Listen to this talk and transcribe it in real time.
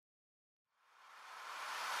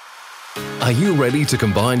Are you ready to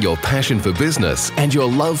combine your passion for business and your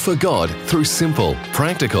love for God through simple,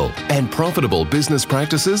 practical, and profitable business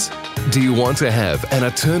practices? Do you want to have an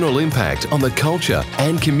eternal impact on the culture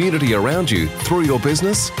and community around you through your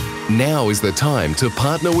business? Now is the time to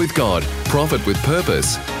partner with God, profit with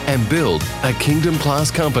purpose, and build a kingdom-class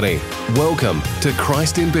company. Welcome to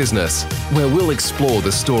Christ in Business, where we'll explore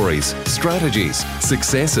the stories, strategies,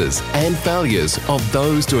 successes, and failures of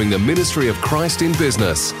those doing the ministry of Christ in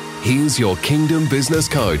business. Here's your Kingdom Business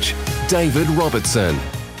Coach, David Robertson.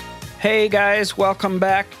 Hey guys, welcome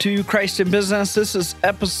back to Christ in Business. This is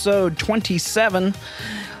episode 27.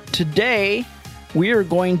 Today, we are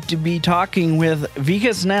going to be talking with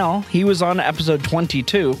Vikas Nell. He was on episode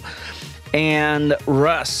 22. And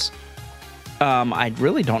Russ. I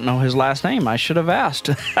really don't know his last name. I should have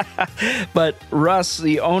asked. But Russ,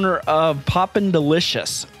 the owner of Poppin'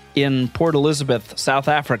 Delicious in Port Elizabeth, South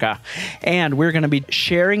Africa. And we're going to be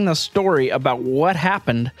sharing the story about what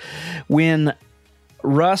happened when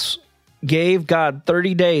Russ gave God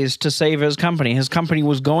 30 days to save his company. His company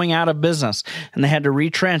was going out of business, and they had to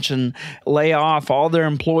retrench and lay off all their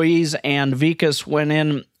employees. And Vikas went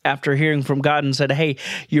in after hearing from God and said, hey,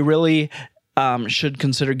 you really should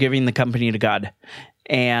consider giving the company to God.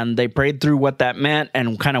 And they prayed through what that meant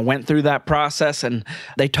and kind of went through that process. And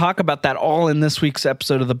they talk about that all in this week's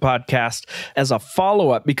episode of the podcast as a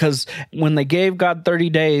follow-up, because when they gave God 30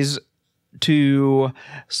 days to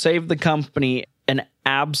save the company, an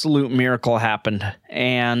absolute miracle happened.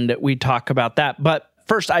 And we talk about that. But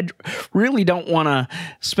first, I really don't want to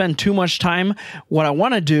spend too much time. What I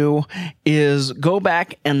want to do is go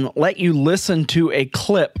back and let you listen to a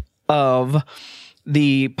clip of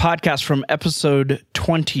the podcast from episode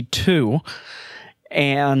 22,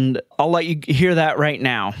 and I'll let you hear that right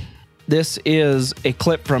now. This is a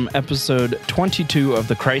clip from episode 22 of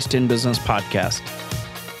the Christ in Business podcast.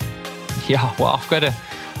 Yeah, well, I've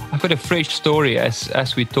got a fresh story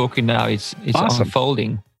as we're talking now. It's awesome.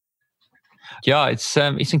 Unfolding. Yeah, it's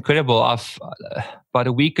incredible. About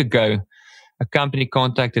a week ago, a company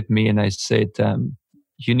contacted me and they said,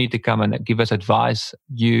 you need to come and give us advice.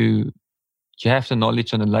 You have the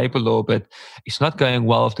knowledge on the labor law, but it's not going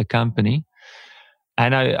well with the company.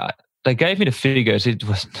 And they gave me the figures. It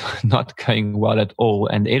was not going well at all.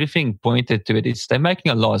 And everything pointed to it. They're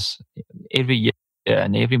making a loss every year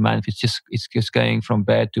and every month. It's just going from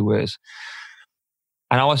bad to worse.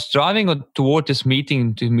 And I was driving toward this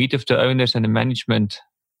meeting to meet with the owners and the management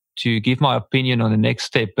to give my opinion on the next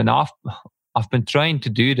step. And I've been trained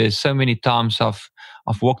to do this so many times.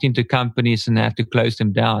 I've walked into companies and have to close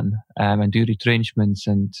them down and do retrenchments,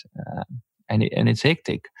 and it's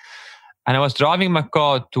hectic. And I was driving my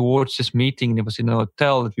car towards this meeting. It was in a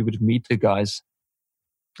hotel that we would meet the guys.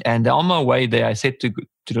 And on my way there, I said to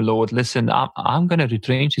the Lord, "Listen, I'm going to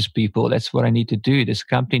retrench these people. That's what I need to do. This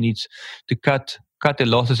company needs to cut their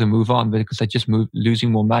losses and move on, because they just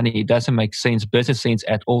losing more money. It doesn't make business sense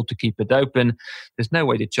at all to keep it open. There's no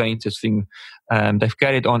way to change this thing. They've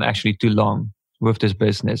carried on actually too long with this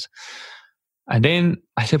business." And then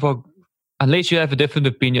I said, well, unless you have a different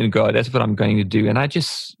opinion, God, that's what I'm going to do. And I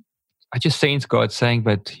just sensed God saying,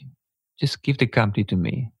 but just give the company to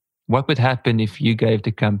me. What would happen if you gave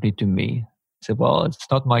the company to me? I said, well, it's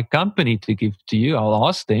not my company to give to you. I'll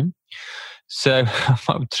ask them. So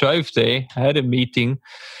I drove there, had a meeting,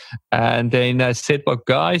 and then I said, well,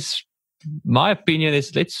 guys, my opinion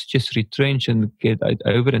is let's just retrench and get it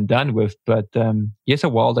over and done with. But here's a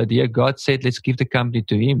wild idea. God said, let's give the company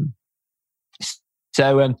to him.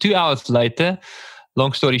 So 2 hours later,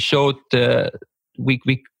 long story short, we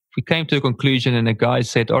came to a conclusion, and the guy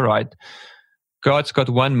said, all right, God's got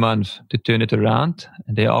 1 month to turn it around,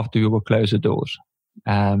 and thereafter we will close the doors.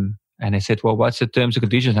 And they said, well, what's the terms and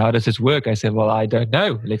conditions? How does this work? I said, well, I don't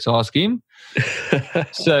know. Let's ask him.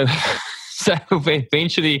 So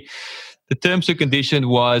eventually the terms and condition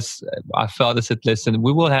was, our father said, listen,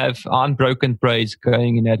 we will have unbroken praise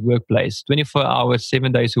going in that workplace. 24 hours,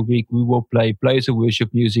 7 days a week, we will play praise and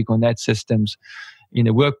worship music on that systems in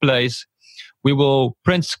the workplace. We will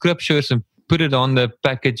print scriptures and put it on the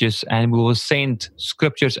packages, and we will send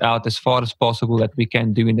scriptures out as far as possible that we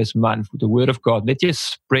can do in this month with the word of God. Let's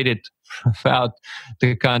just spread it throughout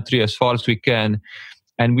the country as far as we can.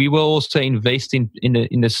 And we will also invest in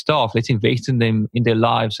the staff. Let's invest in them, in their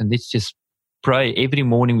lives, and let's just pray. Every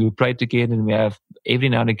morning we pray together, and we have every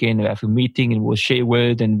now and again we have a meeting, and we'll share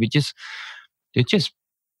word, and let's just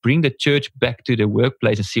bring the church back to the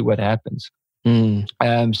workplace and see what happens.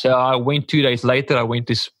 So I went 2 days later, I went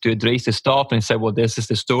to address the staff and say, well, this is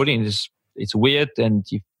the story, and it's weird, and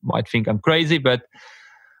you might think I'm crazy, but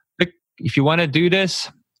look, if you want to do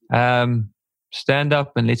this, stand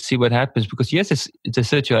up and let's see what happens. Because yes, it's a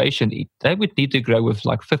situation. They would need to grow with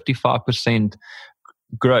like 55%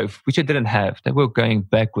 growth, which they didn't have. They were going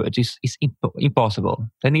backwards. It's impossible.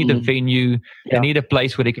 They need a venue. They need a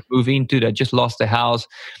place where they can move into. They just lost their house.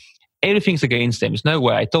 Everything's against them. There's no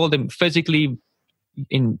way. I told them physically,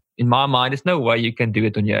 in my mind, there's no way you can do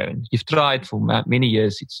it on your own. You've tried for many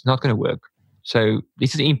years. It's not going to work. So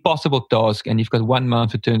this is an impossible task, and you've got 1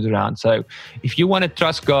 month to turn it around. So if you want to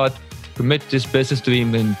trust God, commit this business to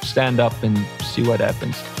Him and stand up and see what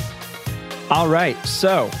happens. All right.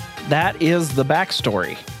 So that is the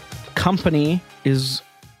backstory. Company is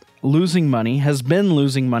losing money, has been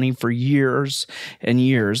losing money for years and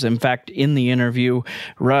years. In fact, in the interview,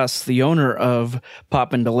 Russ, the owner of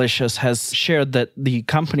Poppin' Delicious, has shared that the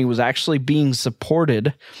company was actually being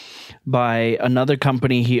supported by another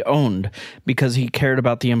company he owned because he cared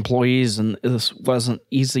about the employees, and this wasn't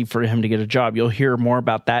easy for him to get a job. You'll hear more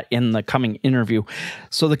about that in the coming interview.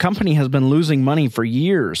 So the company has been losing money for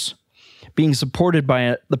years, being supported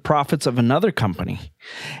by the profits of another company.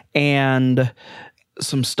 And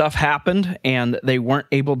some stuff happened, and they weren't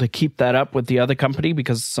able to keep that up with the other company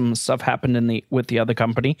because some stuff happened with the other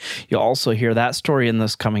company. You'll also hear that story in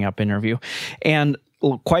this coming up interview. And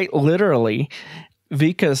quite literally,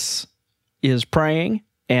 Vikas is praying,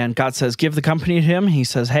 and God says, give the company to him. He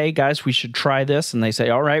says, hey, guys, we should try this. And they say,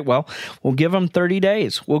 all right, well, we'll give them 30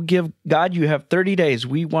 days. We'll give God, you have 30 days.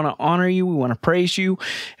 We want to honor you. We want to praise you.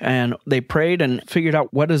 And they prayed and figured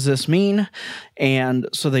out, what does this mean? And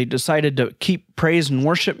so they decided to keep praise and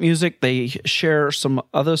worship music. They share some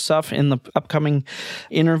other stuff in the upcoming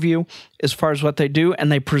interview as far as what they do. And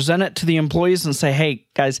they present it to the employees and say, hey,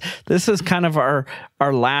 guys, this is kind of our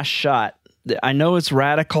last shot. I know it's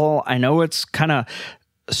radical. I know it's kind of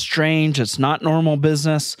strange. It's not normal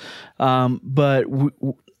business, but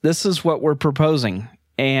this is what we're proposing.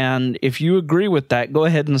 And if you agree with that, go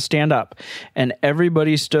ahead and stand up. And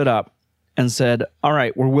everybody stood up and said, all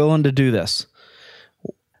right, we're willing to do this.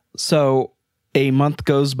 So a month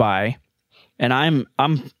goes by, and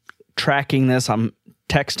I'm tracking this. I'm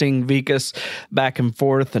texting Vikas back and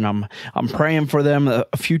forth, and I'm praying for them a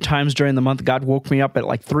few times during the month. God woke me up at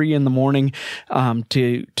like 3 a.m.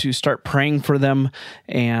 To start praying for them,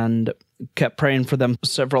 and kept praying for them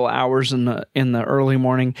several hours in the early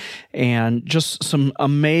morning. And just some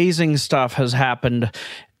amazing stuff has happened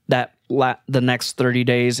the next 30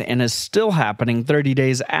 days, and is still happening 30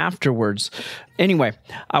 days afterwards. Anyway,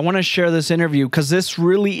 I want to share this interview because this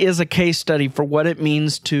really is a case study for what it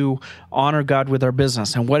means to honor God with our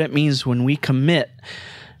business, and what it means when we commit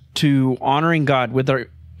to honoring God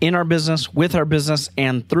in our business, with our business,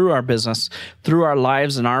 and through our business, through our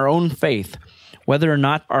lives and our own faith, whether or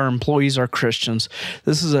not our employees are Christians.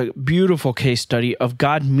 This is a beautiful case study of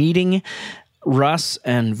God meeting Russ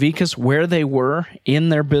and Vikas where they were in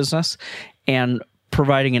their business and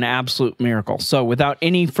providing an absolute miracle. So without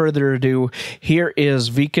any further ado, here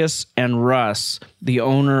is Vikas and Russ, the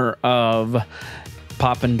owner of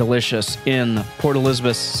Poppin' Delicious in Port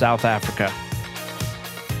Elizabeth, South Africa.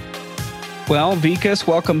 Well, Vikas,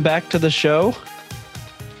 welcome back to the show.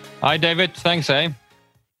 Hi, David. Thanks,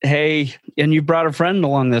 Hey, and you brought a friend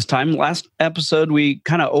along this time. Last episode, we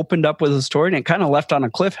kind of opened up with a story, and it kind of left on a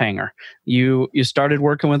cliffhanger. You started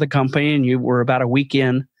working with a company, and you were about a week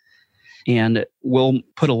in, and we'll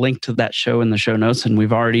put a link to that show in the show notes. And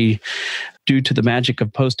we've already, due to the magic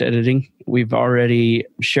of post-editing, we've already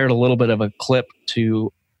shared a little bit of a clip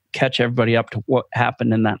to catch everybody up to what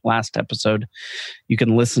happened in that last episode. You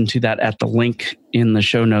can listen to that at the link in the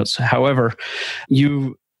show notes. However,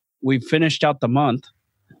 we finished out the month.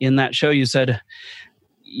 In that show, you said,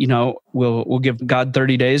 we'll give God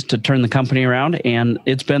 30 days to turn the company around, and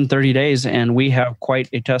it's been 30 days, and we have quite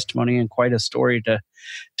a testimony and quite a story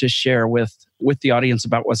to share with the audience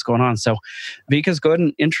about what's going on. So, Vikas, go ahead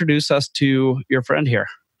and introduce us to your friend here.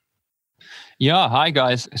 Yeah, hi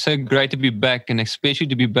guys. So great to be back, and especially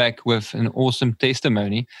to be back with an awesome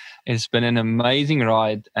testimony. It's been an amazing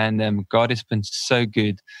ride, and God has been so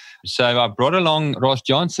good. So I brought along Ross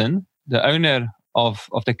Johnson, the owner of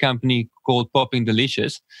the company called Poppin'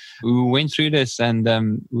 Delicious. We went through this, and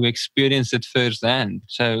we experienced it firsthand.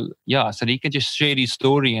 So he can just share his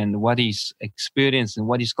story and what he's experienced and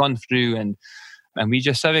what he's gone through, and we're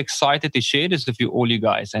just so excited to share this with all you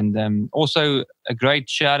guys. And also a great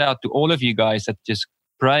shout out to all of you guys that just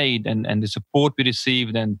prayed and the support we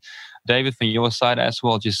received, and David from your side as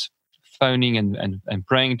well, just phoning and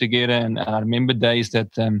praying together. And I remember days that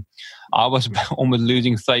I was almost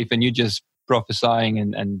losing faith, and you just prophesying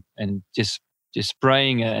and just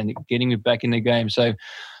praying and getting me back in the game. So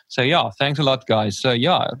thanks a lot, guys. So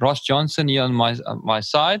Ross Johnson here on my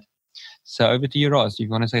side, So over to you, Ross, if you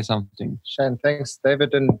want to say something. Shane, thanks,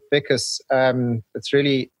 David and Vickers. It's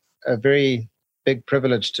really a very big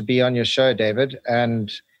privilege to be on your show, David,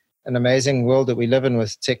 and an amazing world that we live in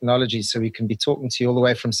with technology, so we can be talking to you all the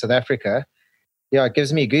way from South Africa. Yeah, it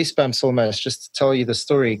gives me goosebumps almost just to tell you the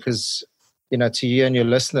story, because, to you and your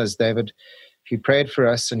listeners, David, you prayed for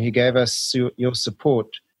us and you gave us your support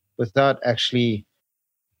without us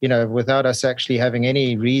actually having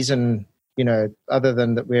any reason, other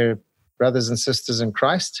than that we're brothers and sisters in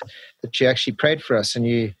Christ, that you actually prayed for us, and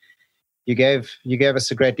you gave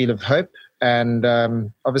us a great deal of hope. And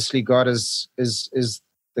obviously God is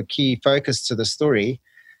the key focus to the story.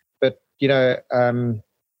 But I'm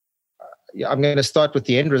going to start with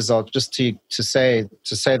the end result, just to say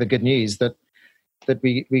the good news that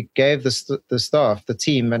we gave the staff, the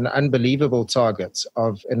team, an unbelievable target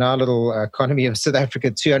of, in our little economy of South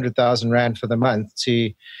Africa, 200,000 Rand for the month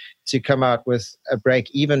to come out with a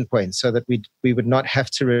break-even point, so that we would not have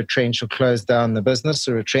to retrench or close down the business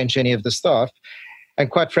or retrench any of the staff. And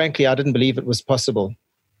quite frankly, I didn't believe it was possible.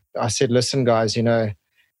 I said, listen, guys,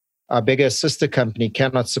 our bigger sister company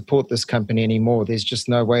cannot support this company anymore. There's just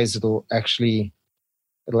no ways it'll actually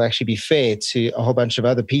be fair to a whole bunch of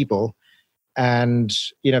other people. And,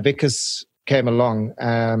 Vickers came along.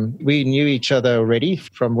 We knew each other already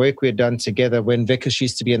from work we had done together when Vickers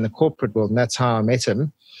used to be in the corporate world, and that's how I met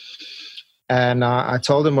him. And I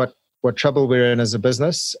told him what trouble we're in as a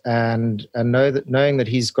business, and knowing that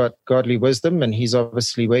he's got godly wisdom, and he's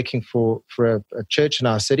obviously working for a church in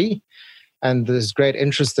our city, and there's great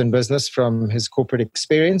interest in business from his corporate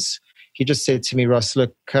experience. He just said to me, Ross,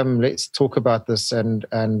 look, come, let's talk about this, and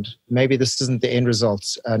maybe this isn't the end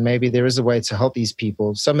result, and maybe there is a way to help these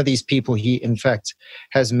people. Some of these people he, in fact,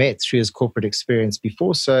 has met through his corporate experience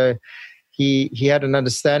before. So he had an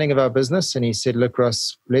understanding of our business, and he said, look,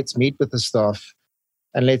 Ross, let's meet with the staff,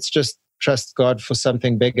 and let's just trust God for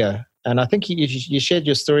something bigger. And I think you shared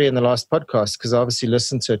your story in the last podcast, because I obviously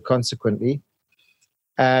listened to it consequently.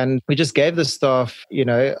 And we just gave the staff,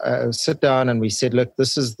 sit down, and we said, look,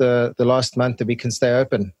 this is the last month that we can stay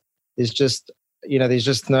open. There's just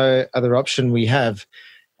no other option we have.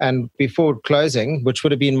 And before closing, which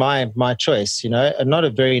would have been my choice, and not a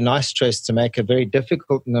very nice choice to make, a very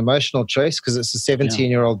difficult and emotional choice, because it's a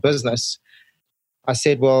 17-year-old business. I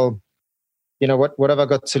said, well, what have I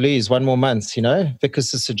got to lose? One more month,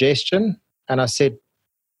 Vickers' suggestion. And I said,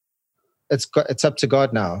 it's up to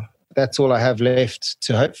God now. That's all I have left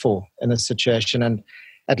to hope for in this situation. And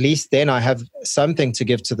at least then I have something to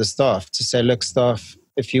give to the staff, to say, look, staff,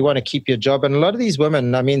 if you want to keep your job. And a lot of these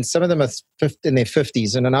women, some of them are in their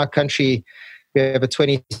 50s. And in our country, we have a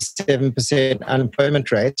 27% unemployment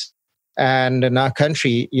rate. And in our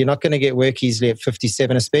country, you're not going to get work easily at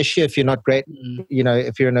 57, especially if you're not great,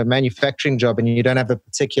 if you're in a manufacturing job and you don't have a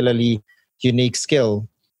particularly unique skill.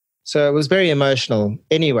 So it was very emotional.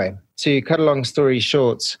 Anyway, to cut a long story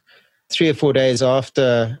short, 3 or 4 days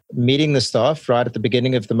after meeting the staff right at the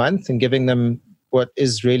beginning of the month and giving them what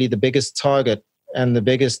is really the biggest target and the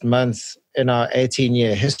biggest month in our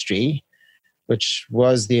 18-year history, which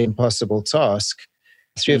was the impossible task,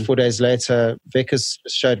 3 or 4 days later, Vickers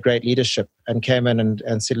showed great leadership and came in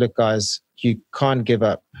and said, look, guys, you can't give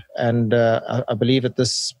up. And I believe at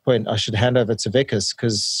this point I should hand over to Vickers,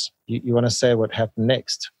 because you want to say what happened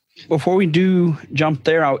next. Before we do jump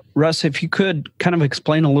there, Russ, if you could kind of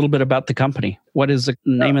explain a little bit about the company. What is the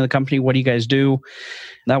name of the company? What do you guys do?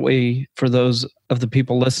 That way, for those of the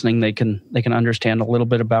people listening, they can understand a little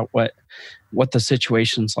bit about what the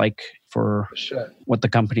situation's like for what the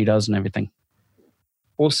company does and everything.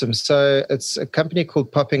 Awesome. So it's a company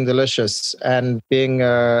called Popping Delicious, and being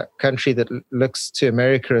a country that looks to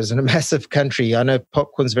America as a massive country, I know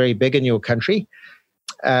popcorn's very big in your country.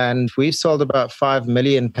 And we've sold about 5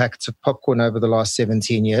 million packets of popcorn over the last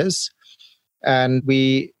 17 years. And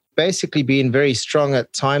we basically been very strong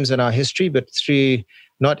at times in our history, but through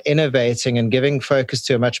not innovating and giving focus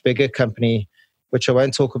to a much bigger company, which I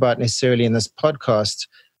won't talk about necessarily in this podcast,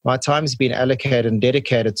 my time's been allocated and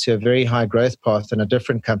dedicated to a very high growth path in a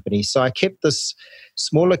different company. So I kept this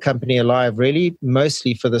smaller company alive really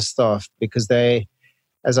mostly for the staff, because they,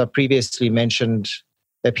 as I previously mentioned,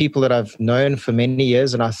 they're people that I've known for many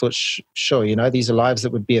years, and I thought, sure, these are lives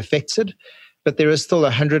that would be affected. But there is still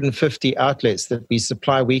 150 outlets that we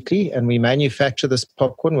supply weekly, and we manufacture this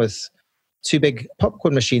popcorn with 2 big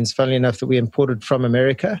popcorn machines, funnily enough, that we imported from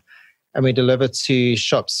America, and we deliver to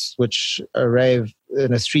shops which arrive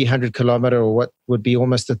in a 300-kilometer or what would be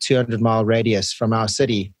almost a 200-mile radius from our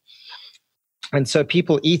city. And so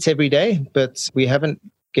people eat every day, but we haven't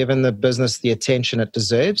given the business the attention it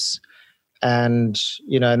deserves. And,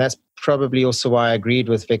 and that's probably also why I agreed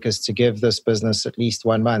with Vickers to give this business at least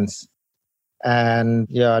 1 month. And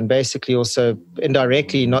and basically also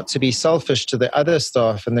indirectly not to be selfish to the other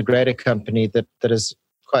staff and the greater company that has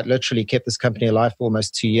quite literally kept this company alive for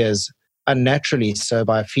almost 2 years, unnaturally so,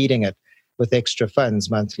 by feeding it with extra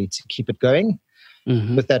funds monthly to keep it going.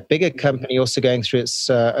 Mm-hmm. With that bigger company also going through its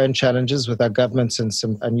own challenges with our government and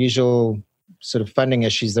some unusual sort of funding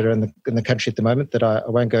issues that are in the country at the moment that I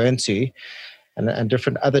won't go into, and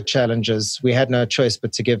different other challenges, we had no choice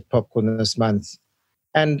but to give Popcorn this month.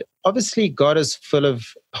 And obviously, God is full of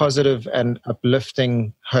positive and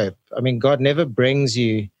uplifting hope. I mean, God never brings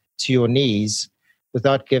you to your knees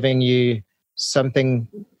without giving you something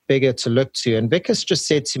bigger to look to. And Vickers just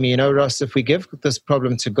said to me, Ross, if we give this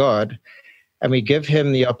problem to God and we give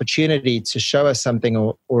him the opportunity to show us something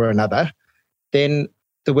or another, then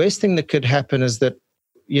the worst thing that could happen is that,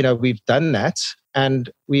 we've done that and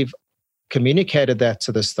we've communicated that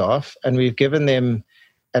to the staff and we've given them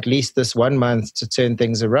at least this 1 month to turn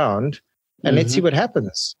things around, and let's see what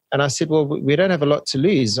happens. And I said, well, we don't have a lot to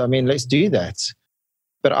lose. I mean, let's do that.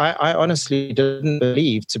 But I honestly didn't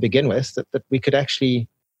believe to begin with that we could actually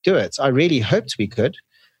do it. I really hoped we could.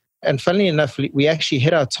 And funnily enough, we actually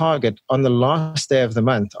hit our target on the last day of the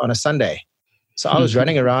month on a Sunday. So I was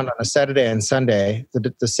running around on a Saturday and Sunday,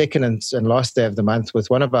 the second and last day of the month, with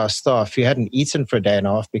one of our staff who hadn't eaten for a day and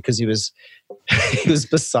a half because he was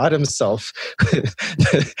beside himself.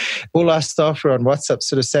 All our staff were on WhatsApp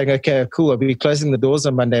sort of saying, okay, cool, we'll be closing the doors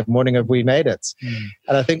on Monday morning if we made it.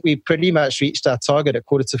 And I think we pretty much reached our target at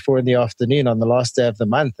 3:45 in the afternoon on the last day of the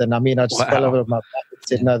month. And I mean, I just fell over my back and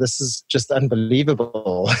said, no, this is just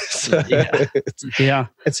unbelievable. So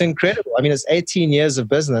it's incredible. I mean, it's 18 years of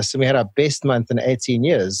business and we had our best month in 18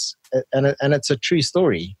 years. And it's a true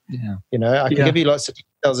story. I can give you lots of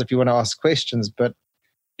details if you want to ask questions, but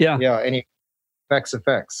any facts are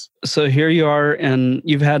facts. So here you are, and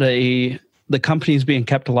you've had the company's being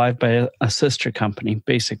kept alive by a sister company,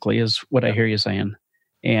 basically, is what I hear you saying.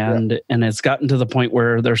 And it's gotten to the point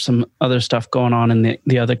where there's some other stuff going on in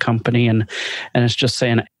the other company, and it's just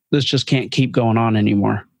saying this just can't keep going on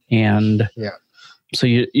anymore. And so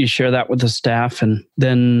you share that with the staff, and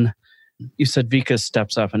then you said Vickers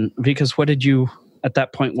steps up. And Vickers, at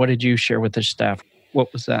that point, what did you share with the staff?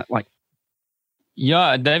 What was that like?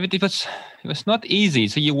 Yeah, David, it was not easy.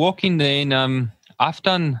 So you walk in there, and I've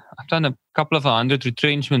done a couple of 100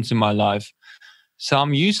 retrenchments in my life. So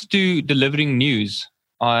I'm used to delivering news,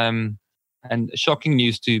 and shocking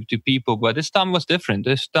news to people. But this time was different.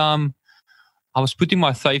 This time I was putting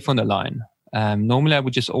my faith on the line. Normally I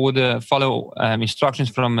would just follow instructions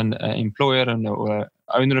from an employer or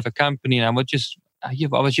owner of a company, and I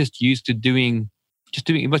was just used to doing.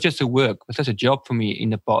 It was just a work. It was just a job for me in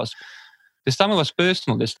the past. This time it was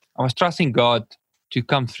personal. I was trusting God to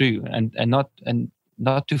come through and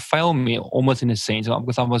not to fail me, almost in a sense,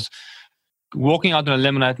 because I was walking out on a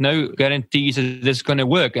limb and I had no guarantees that this is going to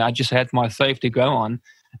work. I just had my faith to go on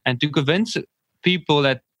and to convince people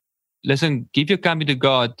that, listen, give your company to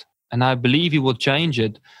God, and I believe He will change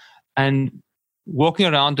it. And walking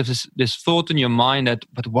around with this thought in your mind that,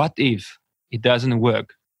 but what if it doesn't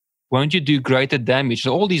work? Won't you do greater damage?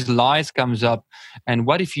 So all these lies comes up. And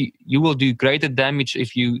what if you will do greater damage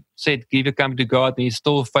if you said, give your company to God, and it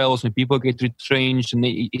still fails, and people get retrenched, and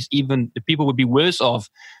the people would be worse off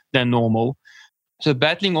than normal. So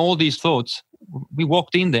battling all these thoughts, we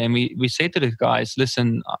walked in there and we said to the guys,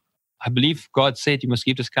 listen, I believe God said you must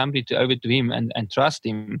give this company over to Him and trust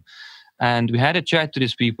Him. And we had a chat to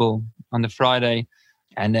these people on the Friday,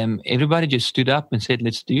 and everybody just stood up and said,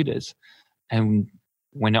 let's do this. And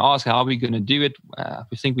when I asked how are we going to do it, I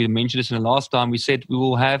think we mentioned this in the last time, we said we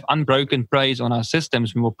will have unbroken praise on our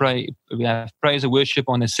systems. We will pray. We have praise and worship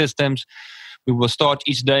on the systems. We will start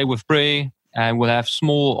each day with prayer, and we'll have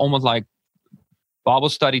small, almost like Bible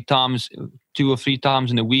study times, 2 or 3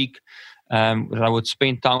 times in a week. Where I would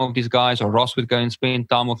spend time with these guys, or Ross would go and spend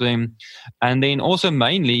time with them. And then also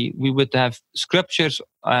mainly we would have scriptures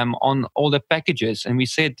on all the packages. And we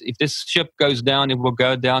said, if this ship goes down, it will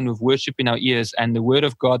go down with worship in our ears, and the word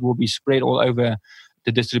of God will be spread all over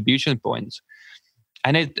the distribution points.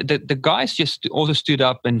 And the guys just also stood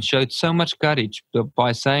up and showed so much courage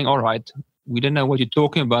by saying, all right, we don't know what you're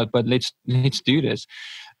talking about, but let's do this.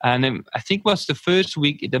 And I think it was the first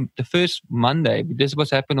week, the first Monday, this was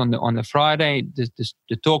happened on the Friday,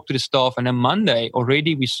 the talk to the staff. And on Monday,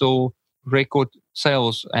 already we saw record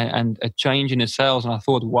sales and a change in the sales. And I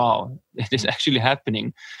thought, wow, it is actually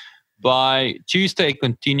happening. By Tuesday, it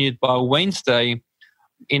continued. By Wednesday,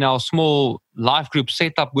 in our small life group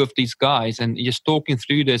set up with these guys and just talking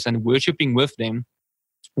through this and worshiping with them,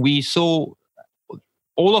 we saw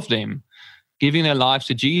all of them giving their lives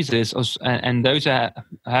to Jesus, and those that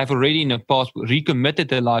have already in the past recommitted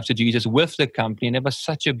their lives to Jesus with the company. And it was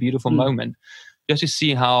such a beautiful moment just to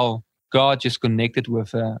see how God just connected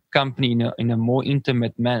with a company in a more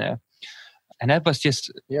intimate manner. And that was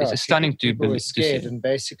just it's stunning to believe. People were scared and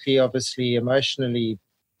basically, obviously, emotionally,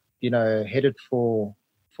 headed for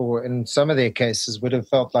in some of their cases would have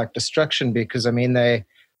felt like destruction, because I mean they're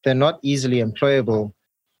not easily employable,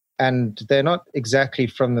 and they're not exactly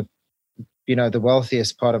from the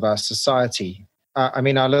wealthiest part of our society. I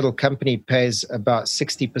mean, our little company pays about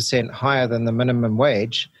 60% higher than the minimum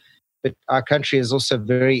wage, but our country is also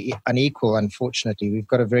very unequal, unfortunately. We've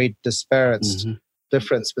got a very disparate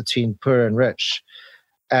difference between poor and rich.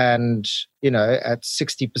 And, at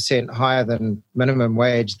 60% higher than minimum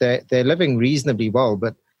wage, they're living reasonably well,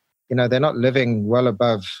 but, they're not living well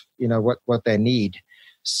above, what they need.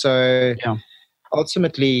 So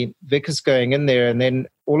ultimately, Vic is going in there, and then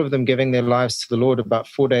all of them giving their lives to the Lord about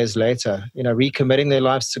 4 days later, recommitting their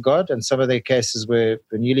lives to God. And some of their cases were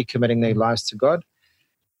newly committing their lives to God.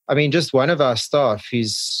 I mean, just one of our staff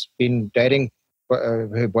who's been dating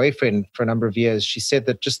her boyfriend for a number of years, she said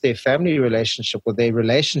that just their family relationship, or their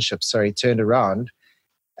relationship, turned around.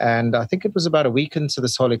 And I think it was about a week into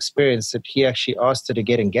this whole experience that he actually asked her to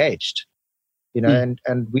get engaged. And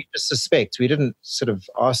we just suspect, we didn't sort of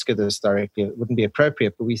ask her this directly, it wouldn't be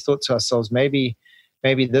appropriate, but we thought to ourselves, maybe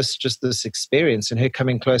this experience and her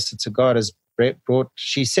coming closer to God has brought,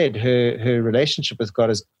 she said, her relationship with God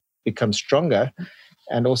has become stronger,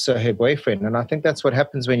 and also her boyfriend. And I think that's what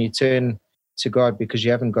happens when you turn to God, because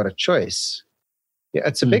you haven't got a choice. Yeah,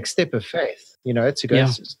 it's a big step of faith, to go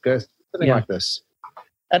something like this.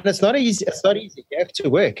 And it's not easy. It's not easy. You have to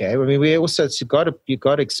work. I mean,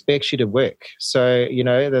 God expects you to work. So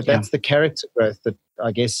that's the character growth that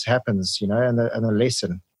I guess happens. And the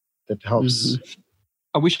lesson that helps.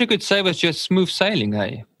 I wish I could say it was just smooth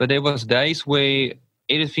sailing, but there was days where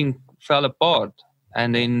everything fell apart,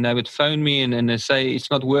 and then they would phone me and they say it's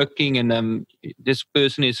not working, and this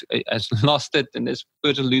person has lost it, and this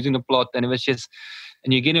person losing the plot, and it was just.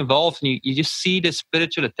 And you get involved, and you just see the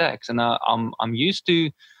spiritual attacks. And I'm used to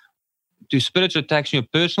spiritual attacks in your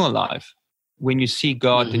personal life when you see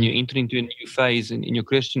God and you enter into a new phase in your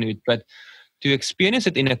Christianhood. But to experience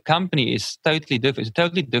it in a company is totally different. It's a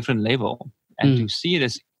totally different level. And to see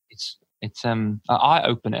it it's an eye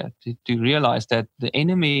opener to realize that the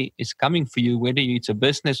enemy is coming for you, whether it's a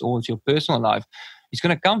business or it's your personal life. He's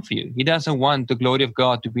going to come for you. He doesn't want the glory of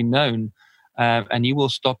God to be known. And he will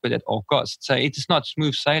stop it at all costs. So it is not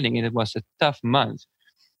smooth sailing, and it was a tough month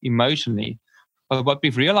emotionally. But what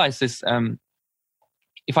we've realized is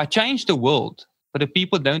if I change the world, but the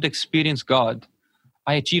people don't experience God,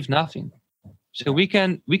 I achieve nothing. So we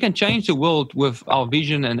can change the world with our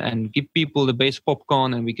vision and give people the best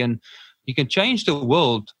popcorn, and you can change the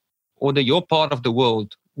world, or your part of the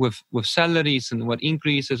world, with salaries and what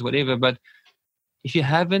increases, whatever. But if you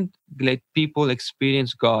haven't let people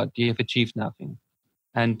experience God, you have achieved nothing.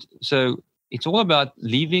 And so it's all about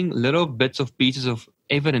leaving little pieces of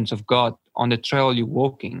evidence of God on the trail you're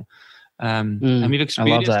walking. And we've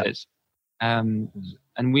experienced this. And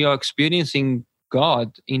we are experiencing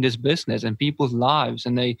God in this business and people's lives.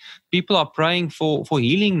 And people are praying for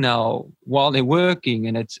healing now while they're working.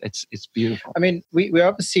 And it's beautiful. I mean, we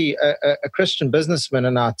obviously, a Christian businessman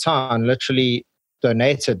in our town literally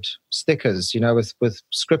donated stickers, with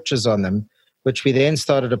scriptures on them, which we then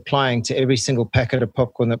started applying to every single packet of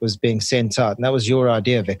popcorn that was being sent out. And that was your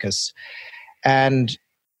idea, Vickers. And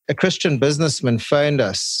a Christian businessman phoned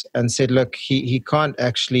us and said, look, he can't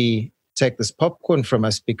actually take this popcorn from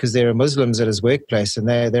us because there are Muslims at his workplace, and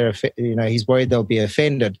they're he's worried they'll be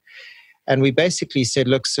offended. And we basically said,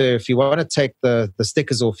 look, sir, if you want to take the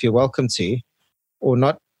stickers off, you're welcome to, or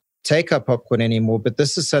not take our popcorn anymore, but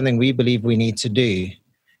this is something we believe we need to do.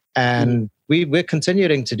 And we're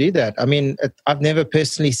continuing to do that. I mean, I've never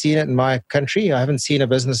personally seen it in my country. I haven't seen a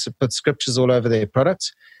business that puts scriptures all over their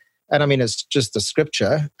products. And I mean, it's just a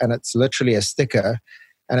scripture, and it's literally a sticker,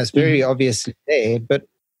 and it's very obviously there.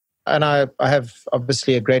 And I have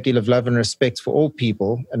obviously a great deal of love and respect for all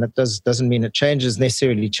people, and it doesn't mean it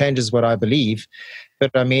necessarily changes what I believe.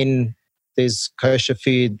 But I mean, there's kosher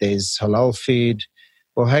food, there's halal food.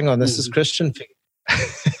 Well, hang on, this is Christian food.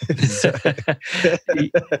 So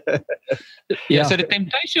the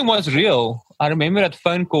temptation was real. I remember that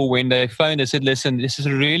phone call when they phoned and said, listen, this is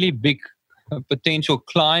a really big potential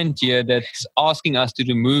client here that's asking us to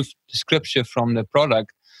remove the scripture from the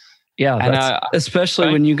product. Yeah, and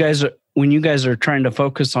especially when you guys when you guys are trying to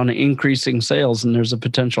focus on increasing sales and there's a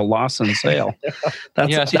potential loss in sale.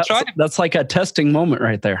 That's like a testing moment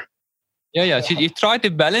right there. Yeah. So you try to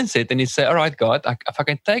balance it and you say, all right, God, if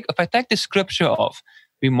I take the scripture off,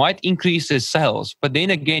 we might increase the sales. But then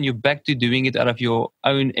again, you're back to doing it out of your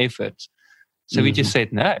own efforts. So we just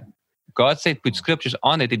said, no. God said put scriptures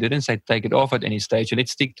on it. He didn't say take it off at any stage. So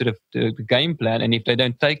let's stick to the game plan. And if they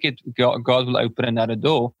don't take it, God will open another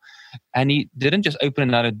door. And he didn't just open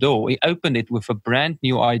another door. He opened it with a brand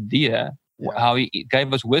new idea, how he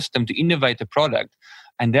gave us wisdom to innovate the product.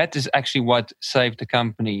 And that is actually what saved the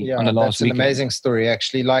company on the last weekend. That's an amazing story,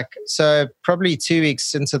 actually. So probably 2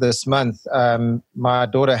 weeks into this month, my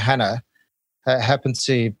daughter Hannah happened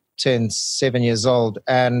to turn 7 years old,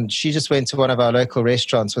 and she just went to one of our local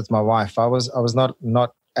restaurants with my wife. I was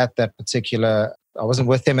not at that particular. I wasn't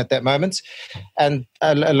with them at that moment, and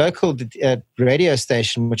a local radio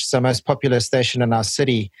station, which is the most popular station in our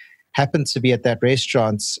city, happened to be at that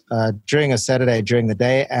restaurant during a Saturday during the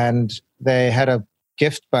day, and they had a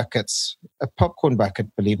gift buckets, a popcorn bucket,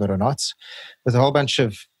 believe it or not, with a whole bunch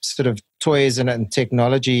of sort of toys and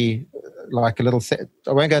technology, like a little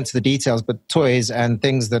I won't go into the details, but toys and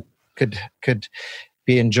things that could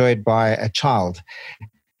be enjoyed by a child.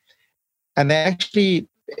 And they actually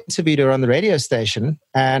interviewed her on the radio station,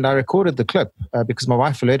 and I recorded the clip because my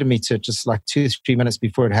wife alerted me to just like 2-3 minutes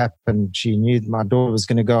before it happened. She knew my daughter was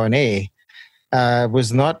going to go on air.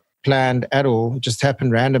 Was not planned at all. It just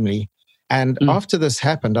happened randomly. And after this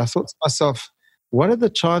happened, I thought to myself, what are the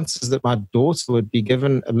chances that my daughter would be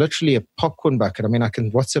given literally a popcorn bucket? I mean, I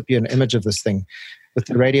can WhatsApp you an image of this thing with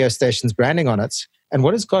the radio station's branding on it. And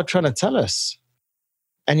what is God trying to tell us?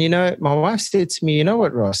 And, my wife said to me, you know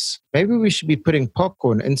what, Ross, maybe we should be putting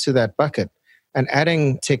popcorn into that bucket and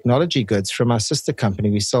adding technology goods from our sister company.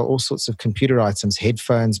 We sell all sorts of computer items,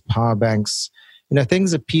 headphones, power banks,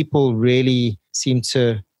 things that people really seem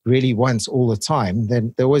to really want all the time.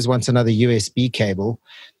 Then they always want another USB cable.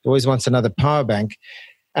 They always want another power bank.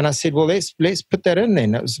 And I said, well, let's put that in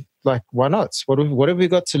then. It was like, why not? What have we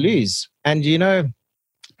got to lose? And,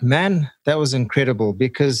 man, that was incredible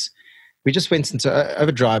because we just went into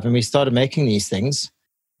overdrive and we started making these things.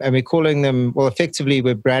 And we're calling them, well, effectively,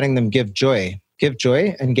 we're branding them Give Joy. Give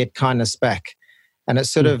joy and get kindness back. And it's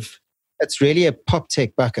sort of, it's really a pop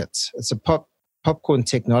tech bucket. It's a popcorn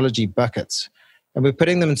technology bucket. And we're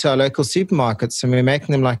putting them into our local supermarkets and we're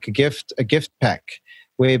making them like a gift pack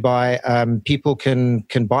whereby people can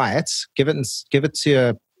buy it, give it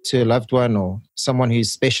to a loved one or someone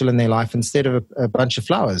who's special in their life instead of a bunch of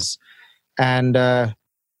flowers. And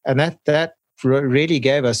that really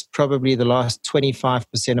gave us probably the last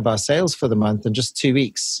 25% of our sales for the month in just 2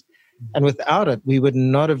 weeks. And without it, we would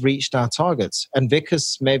not have reached our targets. And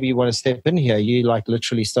Vickers, maybe you want to step in here. You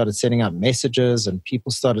literally started sending out messages and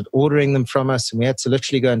people started ordering them from us. And we had to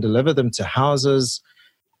literally go and deliver them to houses.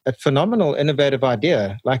 A phenomenal, innovative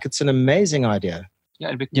idea. It's an amazing idea.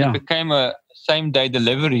 Yeah, it became a same-day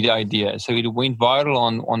delivery idea. So it went viral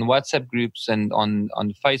on WhatsApp groups and on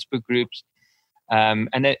Facebook groups. And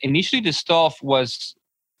initially the staff was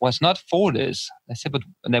not for this. They said, but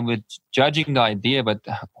they were judging the idea. But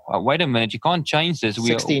wait a minute, you can't change this.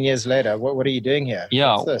 16 years later, what are you doing here?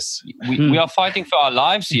 Yeah, what's this? We are fighting for our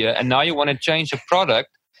lives here, and now you want to change a product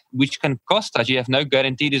which can cost us. You have no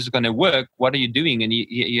guarantee this is going to work. What are you doing? And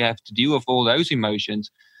you have to deal with all those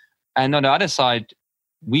emotions. And on the other side,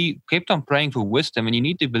 we kept on praying for wisdom, and you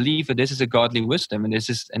need to believe that this is a godly wisdom, and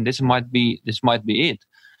this might be it.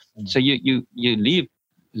 So you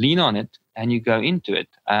lean on it and you go into it,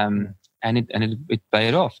 and it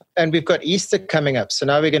paid off. And we've got Easter coming up, so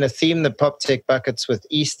now we're going to theme the Pop Tech buckets with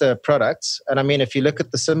Easter products. And I mean, if you look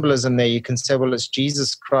at the symbolism there, you can say, well, it's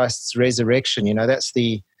Jesus Christ's resurrection. That's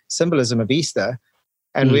the symbolism of Easter,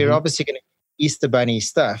 and we're obviously going to Easter bunny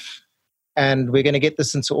stuff. And we're going to get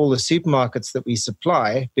this into all the supermarkets that we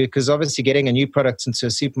supply, because obviously getting a new product into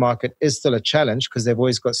a supermarket is still a challenge because they've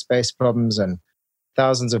always got space problems and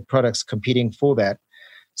thousands of products competing for that.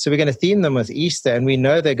 So we're going to theme them with Easter, and we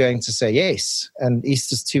know they're going to say yes. And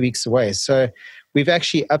Easter's 2 weeks away. So we've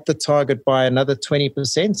actually upped the target by another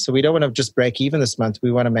 20%. So we don't want to just break even this month.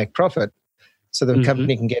 We want to make profit so the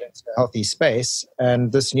company can get into a healthy space.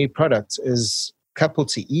 And this new product is coupled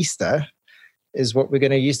to Easter is what we're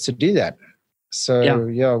going to use to do that.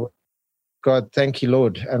 So God, thank you,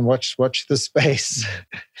 Lord, and watch the space.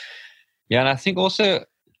 Yeah, and I think also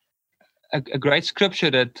a great scripture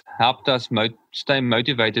that helped us stay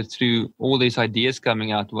motivated through all these ideas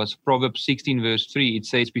coming out was Proverbs 16 verse 3. It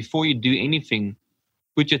says, before you do anything,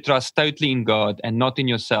 put your trust totally in God and not in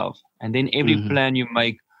yourself. And then every plan you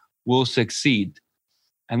make will succeed.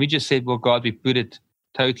 And we just said, well, God, we put it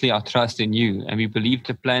totally our trust in you. And we believe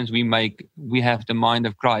the plans we make, we have the mind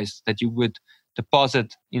of Christ, that you would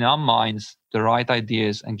deposit in our minds the right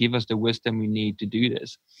ideas and give us the wisdom we need to do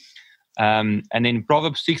this. And then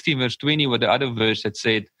Proverbs 16 verse 20 was the other verse that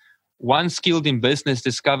said, one skilled in business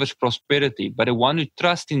discovers prosperity, but the one who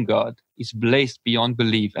trusts in God is blessed beyond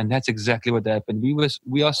belief. And that's exactly what happened.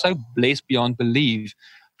 We are so blessed beyond belief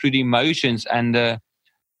through the emotions and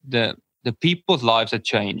the people's lives that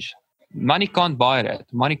change. Money can't buy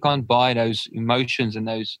that. Money can't buy those emotions and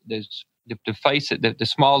those the faces, the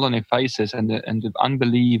smile on their faces, and the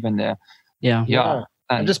unbelief and the yeah.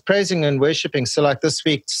 I'm just praising and worshiping. So like this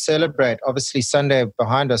week to celebrate, obviously Sunday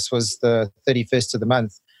behind us was the 31st of the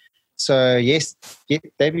month. So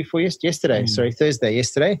Thursday,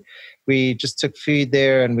 yesterday, we just took food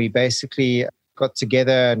there and we basically got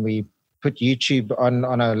together and we put YouTube on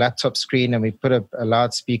a laptop screen and we put a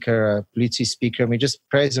loudspeaker, a Bluetooth speaker, and we just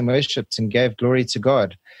praised and worshipped and gave glory to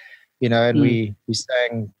God. And we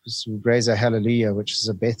sang Raise a Hallelujah, which is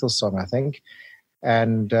a Bethel song, I think.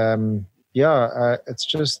 And it's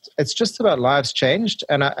just about lives changed,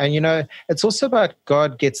 and it's also about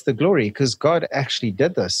God gets the glory, because God actually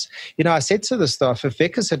did this. I said to the staff, if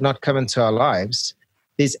Vickers had not come into our lives,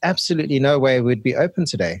 there's absolutely no way we'd be open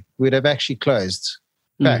today. We'd have actually closed.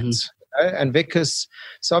 Fact. And Vickers.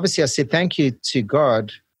 So obviously, I said thank you to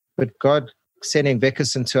God, but God sending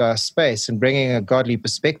Vickers into our space and bringing a godly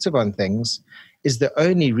perspective on things is the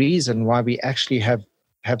only reason why we actually have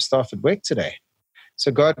staff at work today.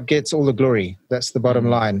 So God gets all the glory. That's the bottom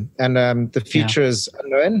line. And the future is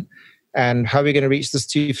unknown. And how are we going to reach this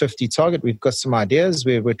 250 target? We've got some ideas.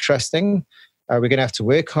 We're trusting. We're going to have to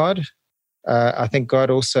work hard. I think God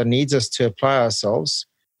also needs us to apply ourselves,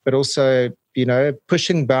 but also,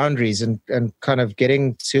 pushing boundaries and kind of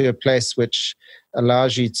getting to a place which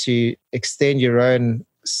allows you to extend your own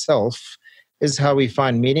self is how we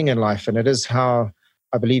find meaning in life. And it is how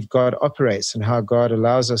I believe God operates and how God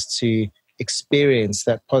allows us to experience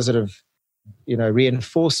that positive,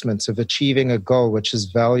 reinforcement of achieving a goal which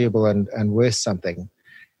is valuable and worth something.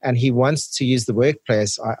 And he wants to use the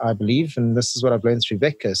workplace, I believe, and this is what I've learned through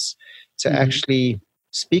Vickers, to actually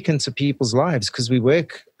speak into people's lives, because we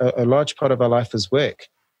work, a large part of our life is work.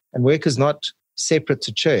 And work is not separate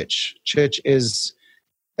to church. Church is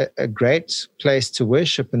a great place to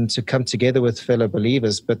worship and to come together with fellow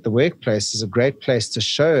believers, but the workplace is a great place to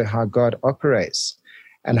show how God operates.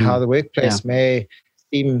 And how the workplace may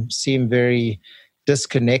seem very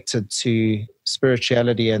disconnected to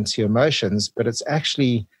spirituality and to emotions, but it's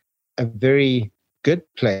actually a very good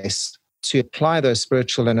place to apply those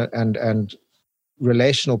spiritual and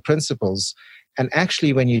relational principles. And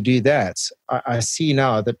actually, when you do that, I see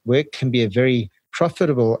now that work can be a very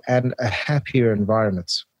profitable and a happier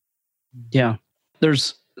environment. Yeah,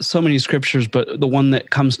 there's so many scriptures, but the one that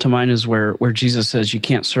comes to mind is where Jesus says you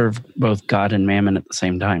can't serve both God and mammon at the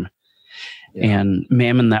same time. Yeah. And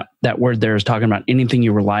mammon, that word there is talking about anything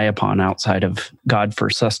you rely upon outside of God for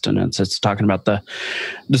sustenance. It's talking about the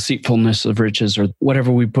deceitfulness of riches, or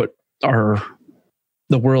whatever we put the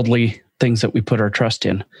worldly things that we put our trust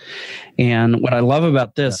in. And what I love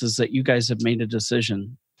about this is that you guys have made a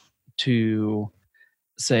decision to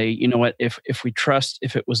say, you know what, if we trust,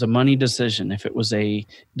 if it was a money decision, if it was a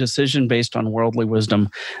decision based on worldly wisdom,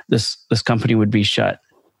 this company would be shut.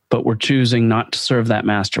 But we're choosing not to serve that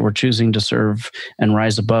master. We're choosing to serve and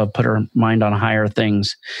rise above, put our mind on higher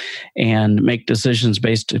things, and make decisions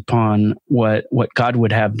based upon what God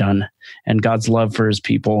would have done, and God's love for his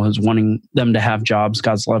people, his wanting them to have jobs,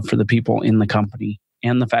 God's love for the people in the company,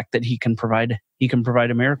 and the fact that he can provide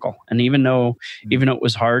a miracle. And even though it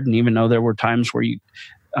was hard, and even though there were times where you,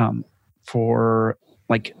 for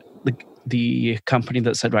like the company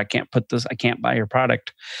that said, well, I can't buy your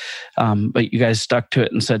product. But you guys stuck to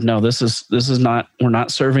it and said, no, this is not, we're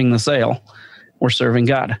not serving the sale. We're serving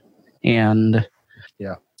God. And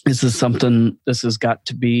this has got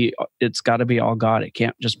to be all God. It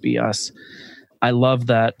can't just be us. I love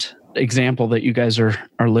that example that you guys are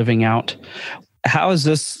living out. How is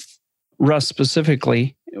this, Russ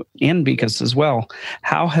specifically, and Vikas as well,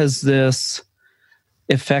 how has this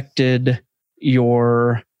affected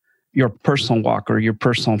your personal walk or your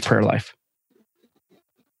personal prayer life?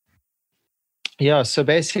 Yeah, so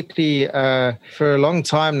basically, for a long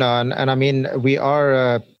time now, and I mean, we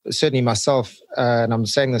are certainly myself, and I'm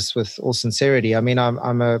saying this with all sincerity. I mean,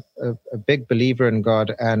 I'm a big believer in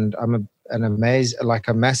God, and I'm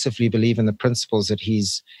I massively believe in the principles that He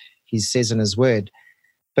says in His Word.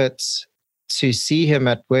 But to see Him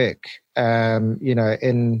at work,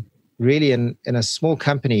 in a small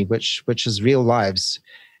company, which is real lives,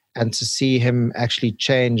 and to see Him actually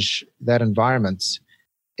change that environment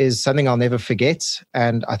is something I'll never forget.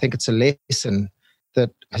 And I think it's a lesson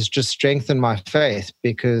that has just strengthened my faith,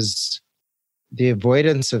 because the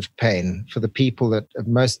avoidance of pain for the people that,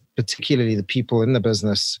 most particularly the people in the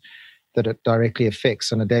business that it directly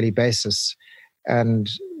affects on a daily basis, and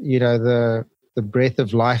the breath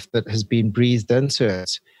of life that has been breathed into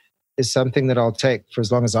it, is something that I'll take for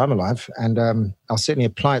as long as I'm alive, and I'll certainly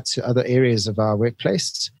apply it to other areas of our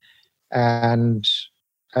workplace, and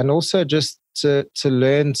also just to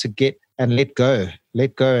learn to get and let go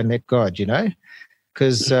and let God,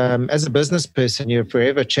 because as a business person, you're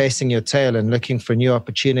forever chasing your tail and looking for new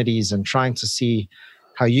opportunities and trying to see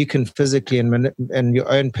how you can physically and your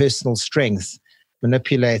own personal strength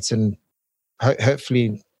manipulate and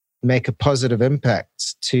hopefully make a positive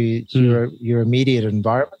impact to your immediate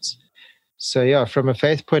environment. So yeah, from a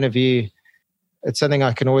faith point of view, it's something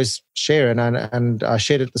I can always share, and I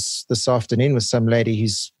shared it this afternoon with some lady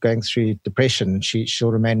who's going through depression.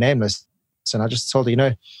 She'll remain nameless, and I just told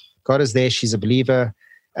her, God is there. She's a believer,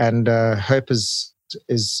 and hope is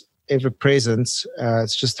ever present.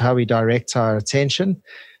 It's just how we direct our attention.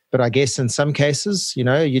 But I guess in some cases,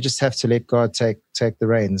 you just have to let God take the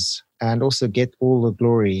reins and also get all the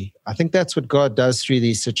glory. I think that's what God does through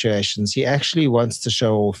these situations. He actually wants to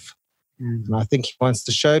show off. And I think he wants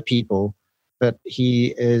to show people that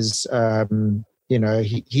he is,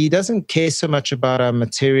 he doesn't care so much about our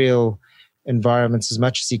material environments as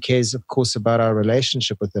much as he cares, of course, about our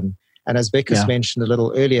relationship with him. And as Becca's mentioned a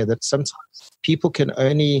little earlier, that sometimes people can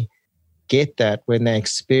only get that when they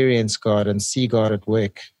experience God and see God at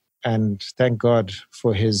work. And thank God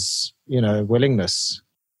for his, willingness,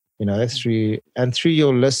 through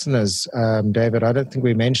your listeners, David. I don't think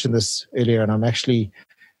we mentioned this earlier, and I'm actually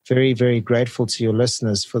very, very grateful to your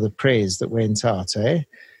listeners for the prayers that went out.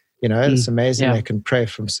 It's amazing they can pray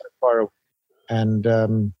from so far away.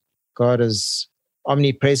 And God is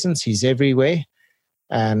omnipresent. He's everywhere.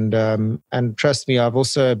 And trust me, I've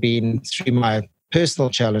also been through my personal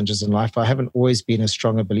challenges in life. I haven't always been a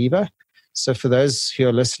stronger believer. So for those who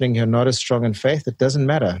are listening who are not as strong in faith, it doesn't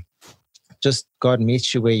matter. Just God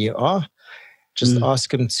meets you where you are. Just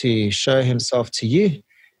ask him to show himself to you,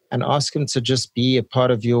 and ask him to just be a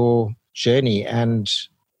part of your journey, and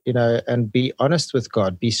be honest with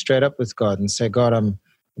God, be straight up with God, and say, God, I'm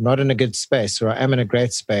not in a good space, or I am in a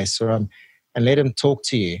great space, and let him talk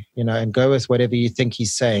to you, and go with whatever you think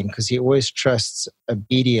he's saying, because he always trusts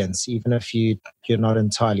obedience, even if you're not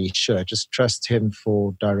entirely sure. Just trust him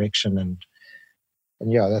for direction, and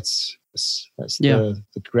yeah, that's the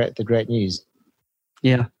great news.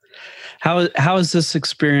 Yeah. How has this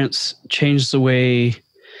experience changed the way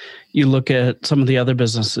you look at some of the other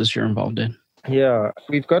businesses you're involved in? Yeah,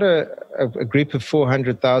 we've got a group of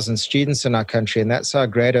 400,000 students in our country, and that's our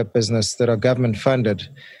greater business that are government funded,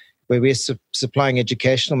 where we're supplying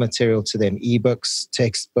educational material to them, ebooks,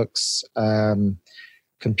 textbooks,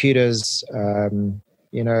 computers, and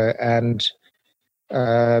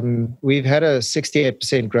we've had a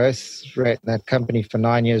 68% growth rate in that company for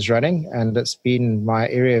 9 years running, and it's been my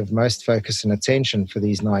area of most focus and attention for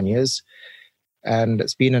these 9 years. And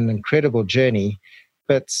it's been an incredible journey,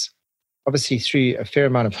 but obviously through a fair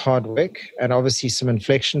amount of hard work, and obviously some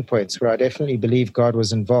inflection points where I definitely believe God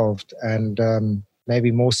was involved, and maybe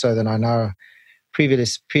more so than I now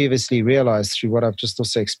previously realized through what I've just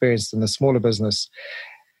also experienced in the smaller business.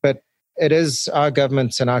 But it is, our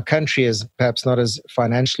government and our country is perhaps not as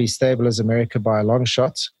financially stable as America by a long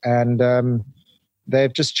shot, and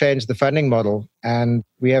they've just changed the funding model, and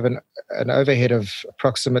we have an overhead of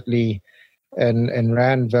approximately in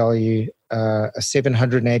Rand value,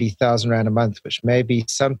 780,000 Rand a month, which may be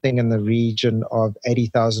something in the region of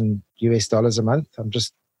 $80,000 a month. I'm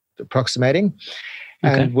just approximating.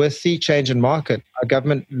 Okay. And with the change in market, our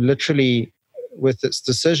government literally, with its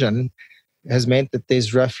decision, has meant that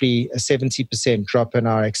there's roughly a 70% drop in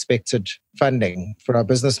our expected funding for our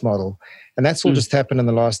business model. And that's all just happened in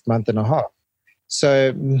the last month and a half.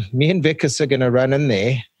 So me and Vikas are going to run in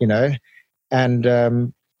there, and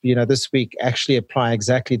this week actually apply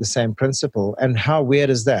exactly the same principle. And how weird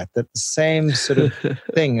is that? That the same sort of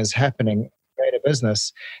thing is happening in greater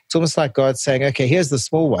business. It's almost like God saying, okay, here's the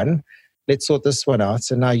small one. Let's sort this one out.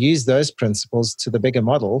 And now use those principles to the bigger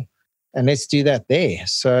model. And let's do that there.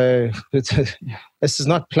 So this is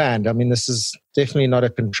not planned. I mean, this is definitely not a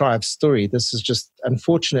contrived story. This is just,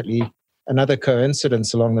 unfortunately, another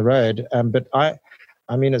coincidence along the road. But I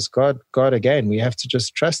mean, it's God again. We have to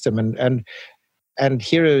just trust him. And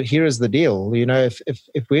here is the deal.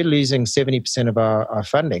 If we're losing 70% of our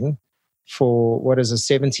funding for what is a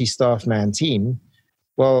 70 staff man team,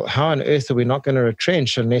 well, how on earth are we not going to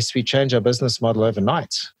retrench unless we change our business model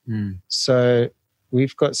overnight? So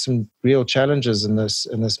we've got some real challenges in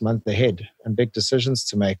this month ahead and big decisions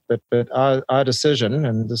to make. But our decision,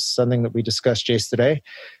 and this is something that we discussed yesterday,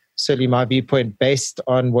 certainly my viewpoint based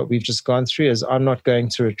on what we've just gone through, is I'm not going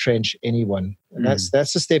to retrench anyone. And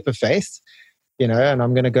that's a step of faith, and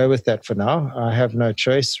I'm going to go with that for now. I have no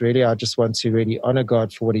choice, really. I just want to really honor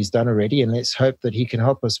God for what he's done already, and let's hope that he can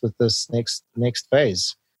help us with this next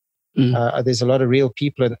phase. There's a lot of real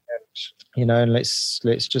people and let's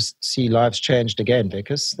just see lives changed again,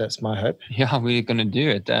 because that's my hope. Yeah, we're going to do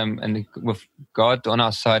it. And with God on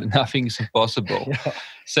our side, nothing is impossible. Yeah.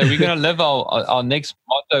 So we're going to live our next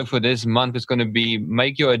motto for this month is going to be,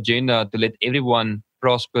 make your agenda to let everyone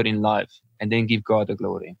prosper in life and then give God the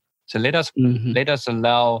glory. So let us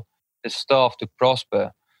allow the staff to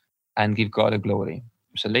prosper and give God the glory.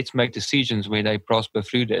 So let's make decisions where they prosper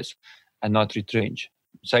through this and not retrench.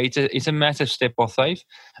 So it's a massive step of faith.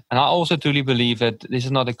 And I also truly believe that this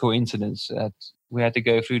is not a coincidence, that we had to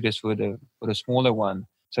go through this for the smaller one,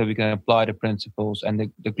 so we can apply the principles, and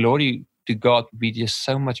the glory to God will be just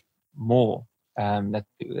so much more that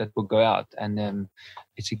will go out. And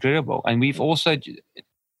it's incredible. And we've also,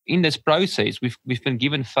 in this process, we've been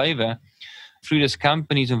given favor through this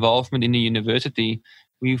company's involvement in the university.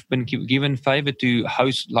 We've been given favor to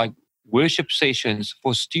host like worship sessions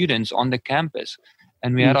for students on the campus.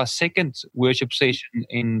 And we had our second worship session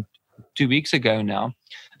in 2 weeks ago now.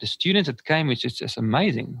 The students that came, it's just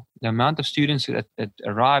amazing. The amount of students that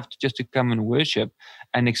arrived just to come and worship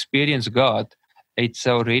and experience God, it's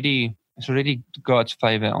already God's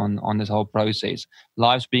favor on this whole process.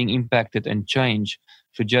 Lives being impacted and changed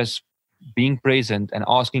for just being present and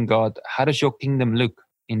asking God, how does your kingdom look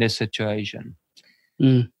in this situation?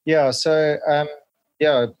 Yeah, so...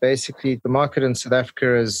 basically the market in South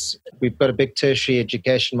Africa is, we've got a big tertiary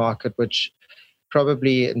education market, which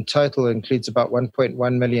probably in total includes about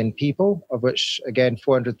 1.1 million people, of which, again,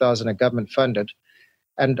 400,000 are government funded.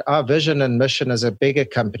 And our vision and mission as a bigger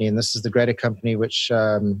company, and this is the greater company, which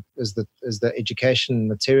is the education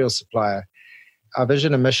material supplier, our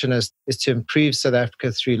vision and mission is to improve South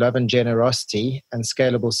Africa through love and generosity and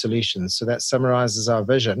scalable solutions. So that summarizes our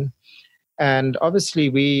vision. And obviously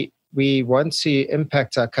we want to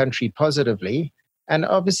impact our country positively. And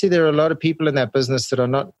obviously there are a lot of people in that business that are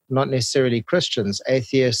not necessarily Christians,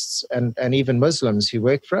 atheists, and even Muslims who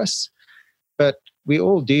work for us. But we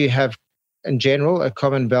all do have, in general, a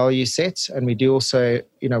common value set. And we do also,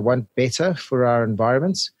 want better for our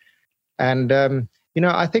environments. And,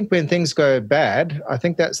 I think when things go bad, I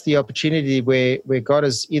think that's the opportunity where God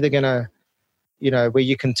is either going to, where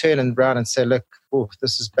you can turn around and say, look,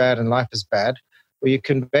 this is bad and life is bad. Or you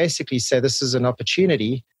can basically say this is an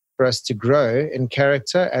opportunity for us to grow in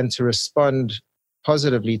character and to respond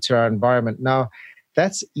positively to our environment. Now,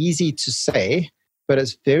 that's easy to say, but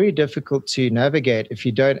it's very difficult to navigate if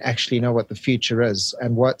you don't actually know what the future is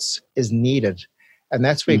and what is needed. And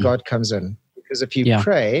that's where God comes in. Because if you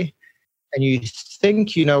pray and you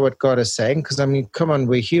think you know what God is saying, because, come on,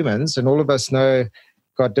 we're humans and all of us know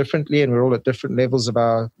God differently and we're all at different levels of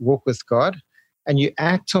our walk with God. And you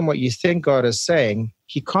act on what you think God is saying,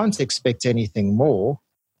 he can't expect anything more.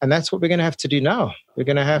 And that's what we're going to have to do now. We're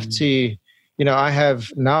going to have to,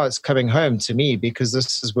 now it's coming home to me, because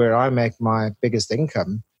this is where I make my biggest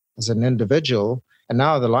income as an individual. And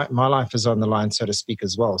now my life is on the line, so to speak,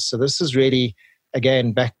 as well. So this is really,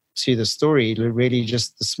 again, back to the story, really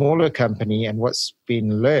just the smaller company and what's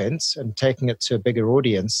been learned and taking it to a bigger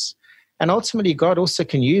audience. And ultimately, God also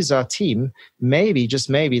can use our team. Maybe, just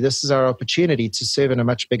maybe, this is our opportunity to serve in a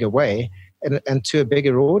much bigger way and to a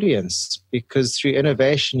bigger audience, because through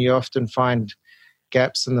innovation, you often find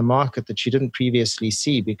gaps in the market that you didn't previously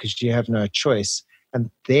see because you have no choice.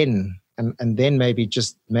 And then maybe,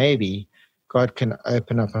 just maybe, God can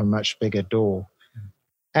open up a much bigger door.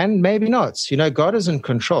 And maybe not. God is in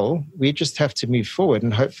control. We just have to move forward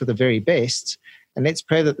and hope for the very best. And let's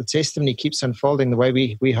pray that the testimony keeps unfolding the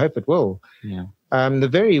way we hope it will. Yeah. The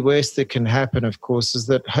very worst that can happen, of course, is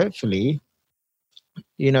that hopefully,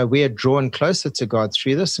 we are drawn closer to God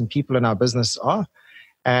through this, and people in our business are.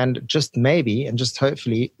 And just maybe, and just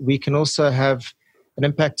hopefully, we can also have an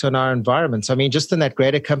impact on our environments. Just in that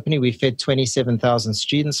greater company, we fed 27,000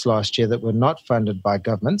 students last year that were not funded by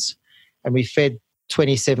governments. And we fed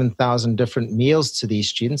 27,000 different meals to these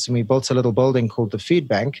students. And we built a little building called the Food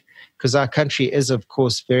Bank, because our country is, of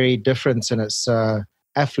course, very different in its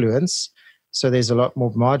affluence. So there's a lot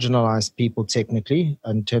more marginalized people technically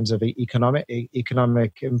in terms of economic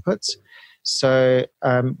inputs. So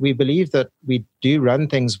we believe that we do run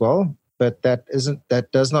things well, but that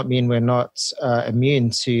does not mean we're not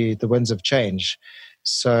immune to the winds of change.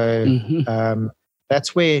 So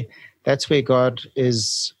that's where that's where God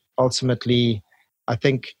is ultimately, I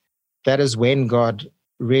think that is when God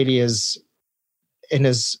really is in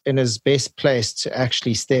his best place to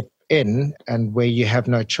actually step in, and where you have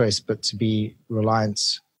no choice but to be reliant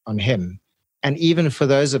on him. And even for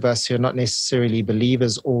those of us who are not necessarily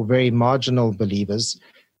believers or very marginal believers,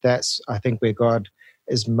 that's, I think, where God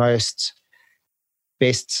is most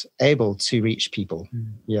best able to reach people.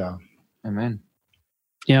 Yeah. Amen.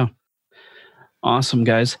 Yeah. Awesome,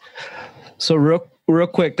 guys. So real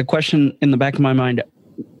quick, the question in the back of my mind,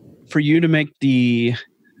 for you to make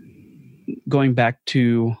going back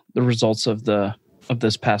to the results of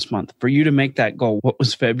this past month, for you to make that goal, what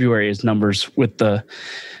was February's numbers with the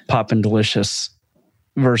Poppin' Delicious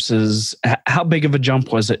versus how big of a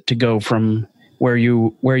jump was it to go from where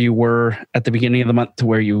you were at the beginning of the month to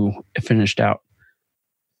where you finished out?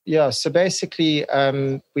 Yeah, so basically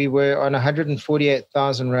we were on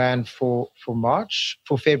 148,000 Rand for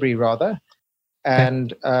February rather.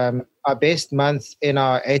 And our best month in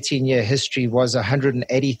our 18-year history was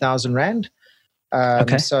 180,000 Rand.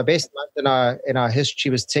 So our best month in our history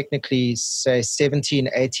was technically, say,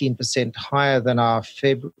 18% higher than our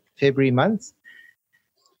February month.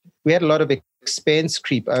 We had a lot of expense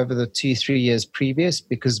creep over the 2-3 years previous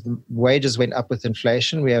because wages went up with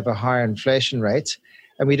inflation. We have a higher inflation rate,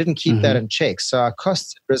 and we didn't keep that in check. So our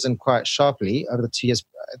costs had risen quite sharply over the 2 years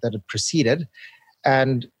that had preceded.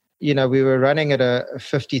 And, we were running at a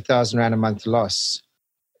 50,000 Rand a month loss.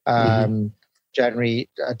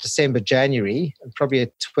 December, January, and probably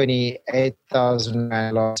a 28,000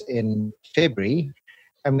 Rand loss in February.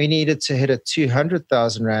 And we needed to hit a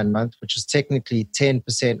 200,000 Rand month, which is technically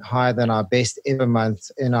 10% higher than our best ever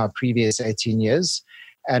month in our previous 18 years.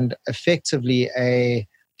 And effectively a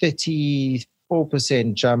 34%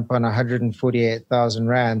 jump on 148,000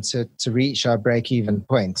 Rand to reach our break-even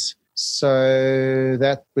point. So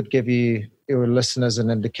that would give you, your listeners, an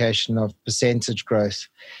indication of percentage growth.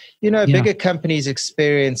 Bigger companies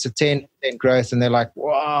experience a 10% growth and they're like,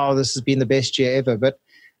 wow, this has been the best year ever. But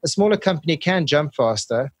a smaller company can jump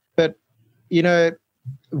faster. But,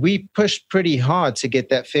 we pushed pretty hard to get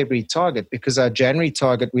that February target because our January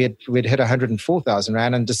target, we'd hit 104,000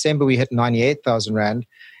 Rand. In December, we hit 98,000 Rand.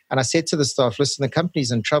 And I said to the staff, listen, the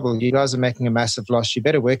company's in trouble. You guys are making a massive loss. You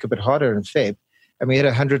better work a bit harder in Feb. And we hit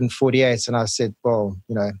 148. And I said, well,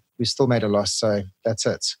 we still made a loss. So that's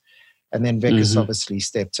it. And then Vickers obviously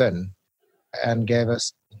stepped in and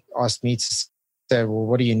asked me to say, well,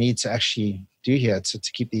 what do you need to actually do here to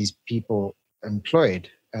keep these people employed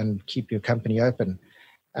and keep your company open?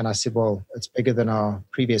 And I said, well, it's bigger than our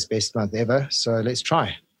previous best month ever. So let's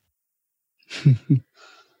try.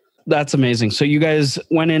 That's amazing. So you guys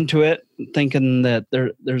went into it thinking that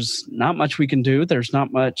there's not much we can do. There's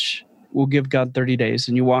not much. We'll give God 30 days.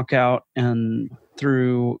 And you walk out, and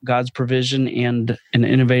through God's provision and an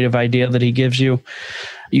innovative idea that he gives you,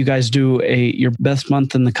 you guys do your best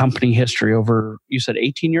month in the company history over, you said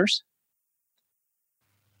 18 years?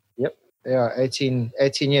 Yep. Yeah, 18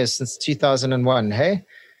 years since 2001, hey?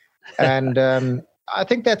 And I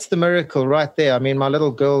think that's the miracle right there. I mean, my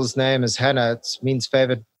little girl's name is Hannah. It means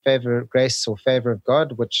favor, grace, or favor of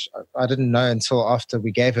God, which I didn't know until after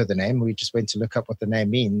we gave her the name. We just went to look up what the name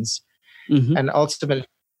means. And ultimately,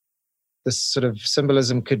 this sort of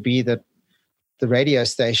symbolism could be that the radio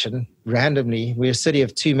station randomly, we're a city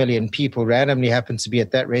of 2 million people, randomly happened to be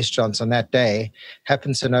at that restaurant on that day,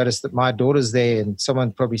 happened to notice that my daughter's there, and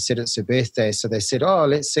someone probably said it's her birthday. So they said, oh,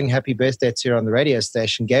 let's sing happy birthday to her on the radio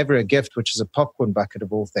station, gave her a gift, which is a popcorn bucket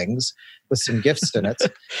of all things, with some gifts in it.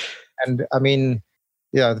 And I mean,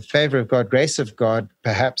 the favor of God, grace of God,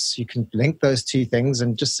 perhaps you can link those two things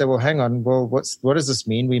and just say, well, hang on, well, what does this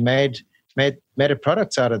mean? We made a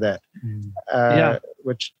product out of that,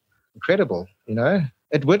 which incredible.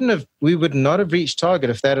 We would not have reached target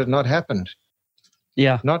if that had not happened.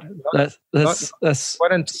 Yeah, that's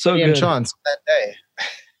 1 in 20 chance that day.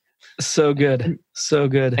 So good.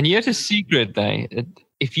 And here's a secret,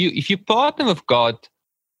 if you partner with God,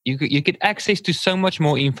 you get access to so much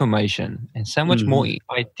more information and so much more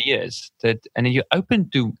ideas and you're open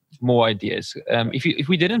to more ideas. If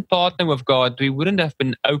we didn't partner with God, we wouldn't have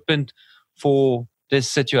been open for this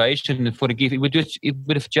situation, for the gift. It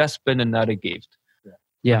would have just been another gift.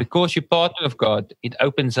 Yeah. Because you partner with God, it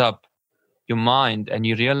opens up your mind and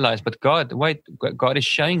you realize, but God is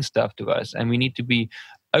showing stuff to us, and we need to be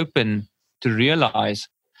open to realize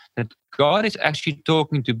that God is actually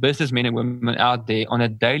talking to businessmen and women out there on a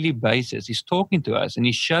daily basis. He's talking to us and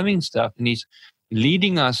he's showing stuff and he's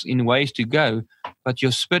leading us in ways to go, but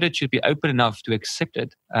your spirit should be open enough to accept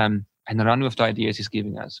it and run with the ideas he's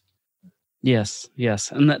giving us. Yes.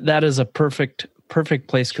 And that is a perfect perfect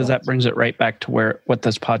place, because that brings it right back to what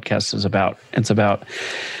this podcast is about. It's about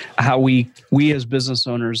how we as business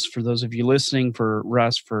owners, for those of you listening, for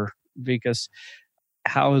Russ, for Vikas,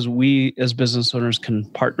 how as we as business owners can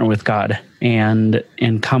partner with God and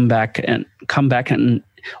come back and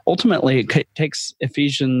ultimately it takes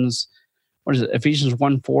Ephesians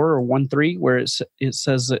 1:4 or 1:3, where it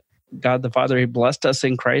says that God the Father, He blessed us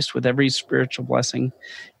in Christ with every spiritual blessing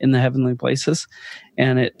in the heavenly places.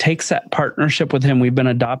 And it takes that partnership with Him. We've been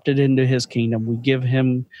adopted into His kingdom. We give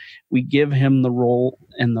Him the role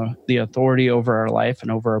and the authority over our life and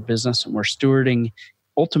over our business. And we're stewarding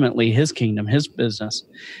ultimately His kingdom, His business.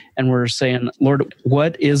 And we're saying, Lord,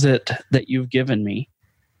 what is it that you've given me?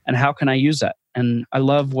 And how can I use that? And I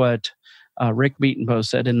love what Rick Beatonbow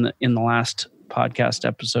said in the last podcast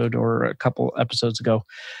episode, or a couple episodes ago.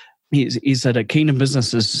 He said a kingdom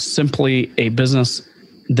business is simply a business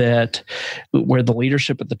where the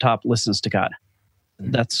leadership at the top listens to God.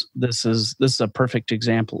 This is a perfect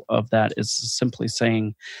example of that. It's simply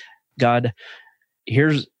saying, God,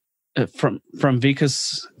 here's from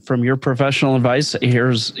Vikas, from your professional advice,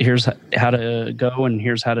 here's how to go and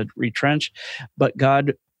here's how to retrench. But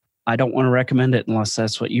God, I don't want to recommend it unless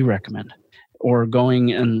that's what you recommend. Or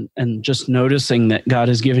going and just noticing that God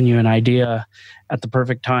has given you an idea at the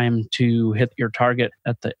perfect time to hit your target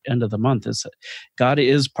at the end of the month. God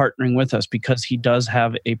is partnering with us because He does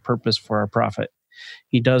have a purpose for our profit.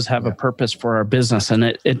 He does have a purpose for our business.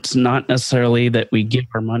 And it's not necessarily that we give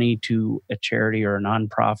our money to a charity or a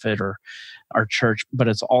nonprofit or our church, but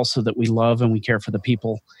it's also that we love and we care for the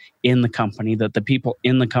people in the company, that the people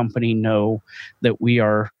in the company know that we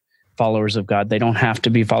are followers of God. They don't have to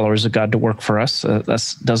be followers of God to work for us.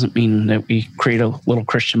 That doesn't mean that we create a little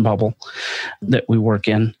Christian bubble that we work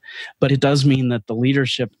in, but it does mean that the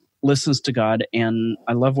leadership listens to God. And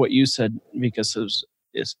I love what you said, because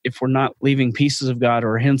is if we're not leaving pieces of God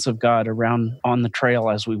or hints of God around on the trail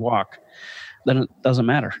as we walk, then it doesn't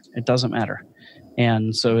matter. It doesn't matter.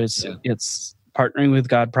 And so it's partnering with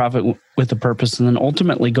God, profit with a purpose, and then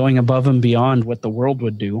ultimately going above and beyond what the world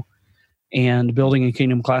would do and building a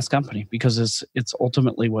kingdom class company, because it's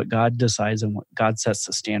ultimately what God decides and what God sets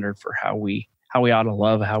the standard for how we ought to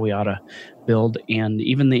love, how we ought to build, and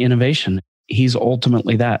even the innovation. He's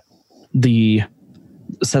ultimately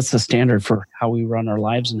sets the standard for how we run our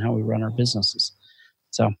lives and how we run our businesses.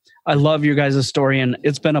 So I love your guys' story, and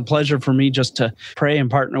it's been a pleasure for me just to pray and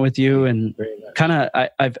partner with you. And kind of,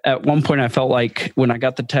 I've at one point I felt like when I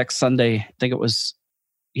got the text Sunday, I think it was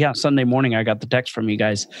Sunday morning, I got the text from you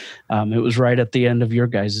guys. It was right at the end of your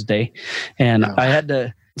guys' day. And I had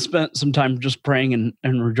to spend some time just praying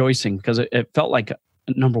and rejoicing, because it felt like,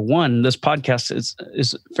 number one, this podcast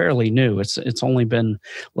is fairly new. It's only been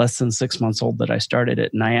less than 6 months old that I started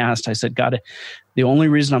it. And I said, God, the only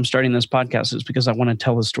reason I'm starting this podcast is because I want to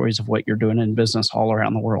tell the stories of what you're doing in business all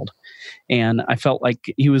around the world. And I felt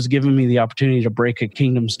like He was giving me the opportunity to break a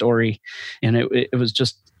kingdom story. And it was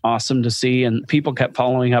just awesome to see. And people kept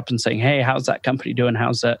following up and saying, hey, how's that company doing?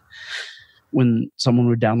 How's that? When someone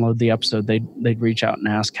would download the episode, they'd reach out and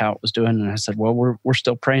ask how it was doing. And I said, well, we're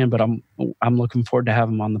still praying, but I'm looking forward to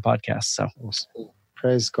having them on the podcast. So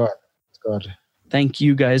praise God. God. Thank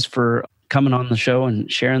you guys for coming on the show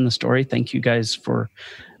and sharing the story. Thank you guys for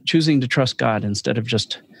choosing to trust God instead of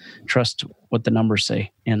just trust what the numbers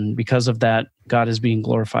say. And because of that, God is being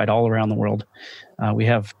glorified all around the world. We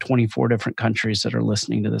have 24 different countries that are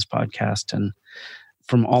listening to this podcast, and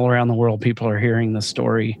from all around the world, people are hearing the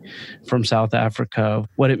story from South Africa,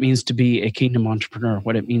 what it means to be a kingdom entrepreneur,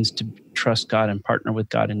 what it means to trust God and partner with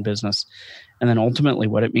God in business. And then ultimately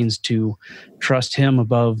what it means to trust Him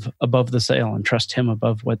above the sale and trust Him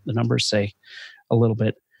above what the numbers say a little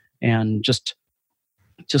bit. And just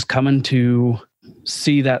coming to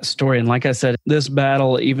see that story. And like I said, this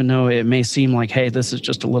battle, even though it may seem like, hey, this is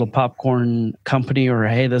just a little popcorn company, or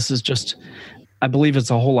hey, this is just, I believe it's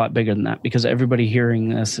a whole lot bigger than that, because everybody hearing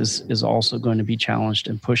this is also going to be challenged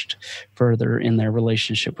and pushed further in their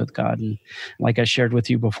relationship with God. And like I shared with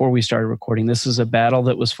you before we started recording, this is a battle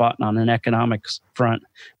that was fought on an economics front,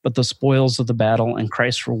 but the spoils of the battle and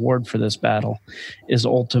Christ's reward for this battle is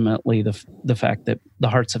ultimately the fact that the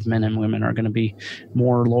hearts of men and women are going to be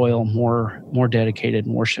more loyal, more dedicated,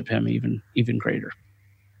 and worship Him even greater.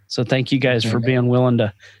 So thank you guys for being willing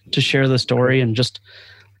to share the story and just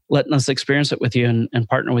letting us experience it with you and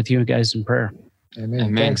partner with you guys in prayer.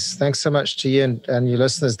 Amen. Thanks so much to you and your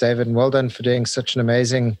listeners, David, and well done for doing such an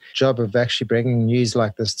amazing job of actually bringing news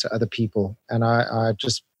like this to other people. And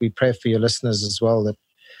we pray for your listeners as well,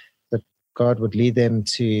 that God would lead them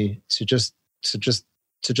to just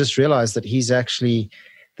realize that He's actually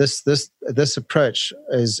this approach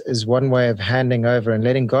is one way of handing over and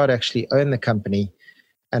letting God actually own the company,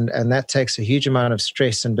 and that takes a huge amount of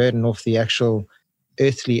stress and burden off the actual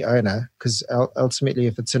earthly owner, because ultimately,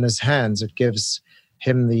 if it's in his hands, it gives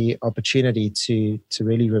him the opportunity to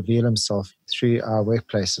really reveal himself through our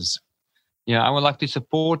workplaces. Yeah, I would like to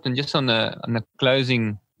support, and just on the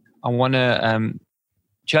closing, I want to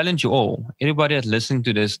challenge you all. Everybody that's listening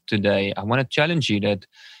to this today, I want to challenge you that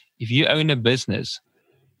if you own a business,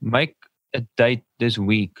 make a date this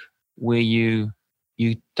week where you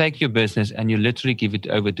take your business and you literally give it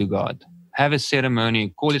over to God. Have a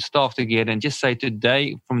ceremony, call your staff together, and just say,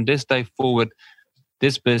 today, from this day forward,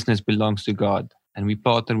 this business belongs to God, and we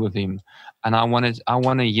partner with Him. And I want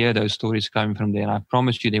to hear those stories coming from there. And I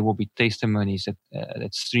promise you, there will be testimonies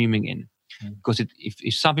that's streaming in, because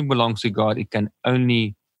if something belongs to God, it can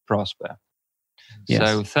only prosper. Yes.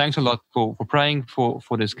 So thanks a lot for praying for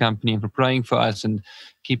this company and for praying for us and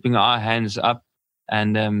keeping our hands up,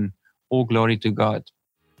 and all glory to God.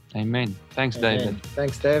 Amen. Thanks, Amen. David.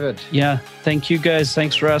 Thanks, David. Yeah. Thank you, guys.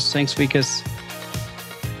 Thanks, Russ. Thanks, Vikas.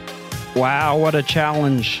 Wow, what a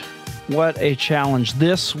challenge. What a challenge.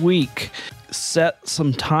 This week, set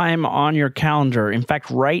some time on your calendar. In fact,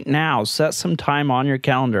 right now, set some time on your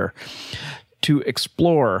calendar to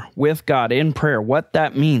explore with God in prayer what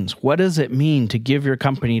that means. What does it mean to give your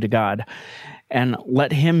company to God? And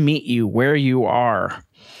let Him meet you where you are.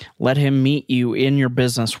 Let Him meet you in your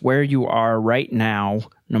business where you are right now,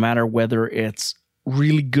 no matter whether it's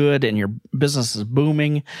really good and your business is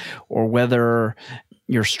booming or whether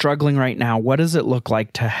you're struggling right now. What does it look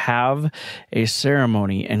like to have a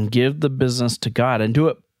ceremony and give the business to God and do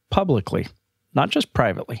it publicly, not just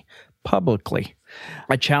privately, publicly?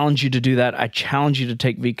 I challenge you to do that. I challenge you to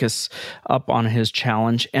take Vikas up on his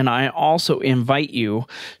challenge. And I also invite you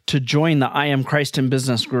to join the I Am Christ in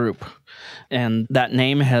Business group. And that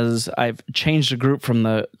name I've changed the group from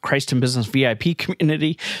the Christ in Business VIP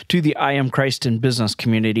community to the I Am Christ in Business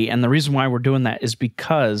community. And the reason why we're doing that is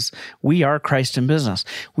because we are Christ in Business.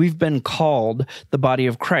 We've been called the body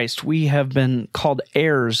of Christ. We have been called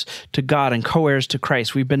heirs to God and co-heirs to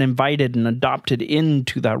Christ. We've been invited and adopted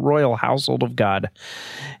into the royal household of God.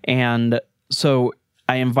 And so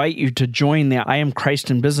I invite you to join the I Am Christ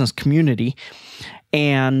in Business community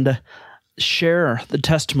and share the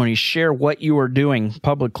testimony, share what you are doing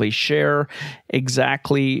publicly, share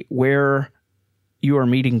exactly where you are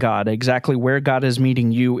meeting God, exactly where God is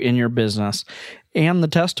meeting you in your business, and the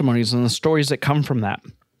testimonies and the stories that come from that.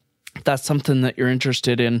 If that's something that you're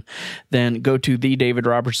interested in, then go to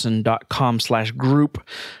thedavidrobertson.com/group.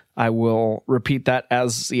 I will repeat that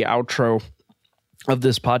as the outro of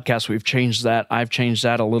this podcast. We've changed that. I've changed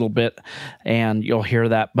that a little bit, and you'll hear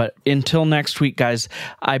that. But until next week, guys,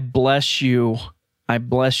 I bless you. I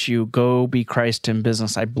bless you. Go be Christ in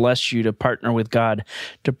business. I bless you to partner with God,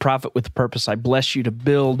 to profit with purpose. I bless you to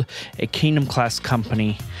build a kingdom-class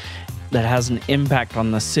company that has an impact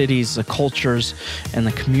on the cities, the cultures, and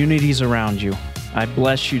the communities around you. I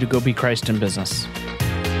bless you to go be Christ in business.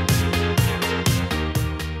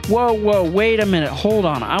 Whoa, wait a minute. Hold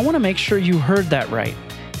on. I want to make sure you heard that right.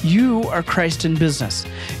 You are Christ in business.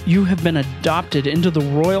 You have been adopted into the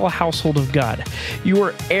royal household of God. You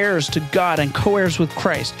are heirs to God and co-heirs with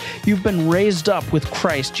Christ. You've been raised up with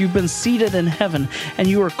Christ. You've been seated in heaven, and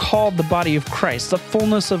you are called the body of Christ, the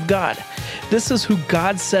fullness of God. This is who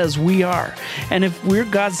God says we are. And if we're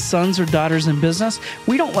God's sons or daughters in business,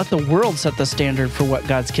 we don't let the world set the standard for what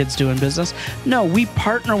God's kids do in business. No, we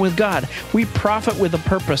partner with God. We profit with a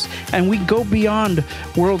purpose, and we go beyond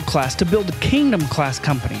world class to build kingdom class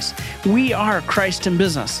companies. We are Christ in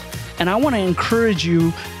business. And I want to encourage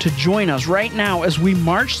you to join us right now as we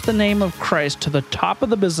march the name of Christ to the top of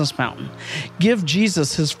the business mountain. Give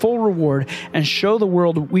Jesus His full reward and show the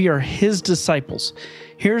world we are His disciples.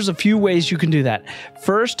 Here's a few ways you can do that.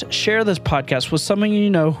 First, share this podcast with someone you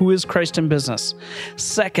know who is Christ in business.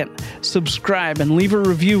 Second, subscribe and leave a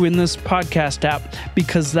review in this podcast app,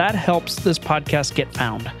 because that helps this podcast get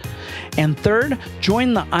found. And third,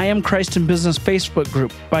 join the I Am Christ in Business Facebook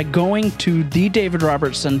group by going to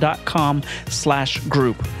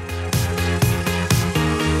thedavidrobertson.com/group.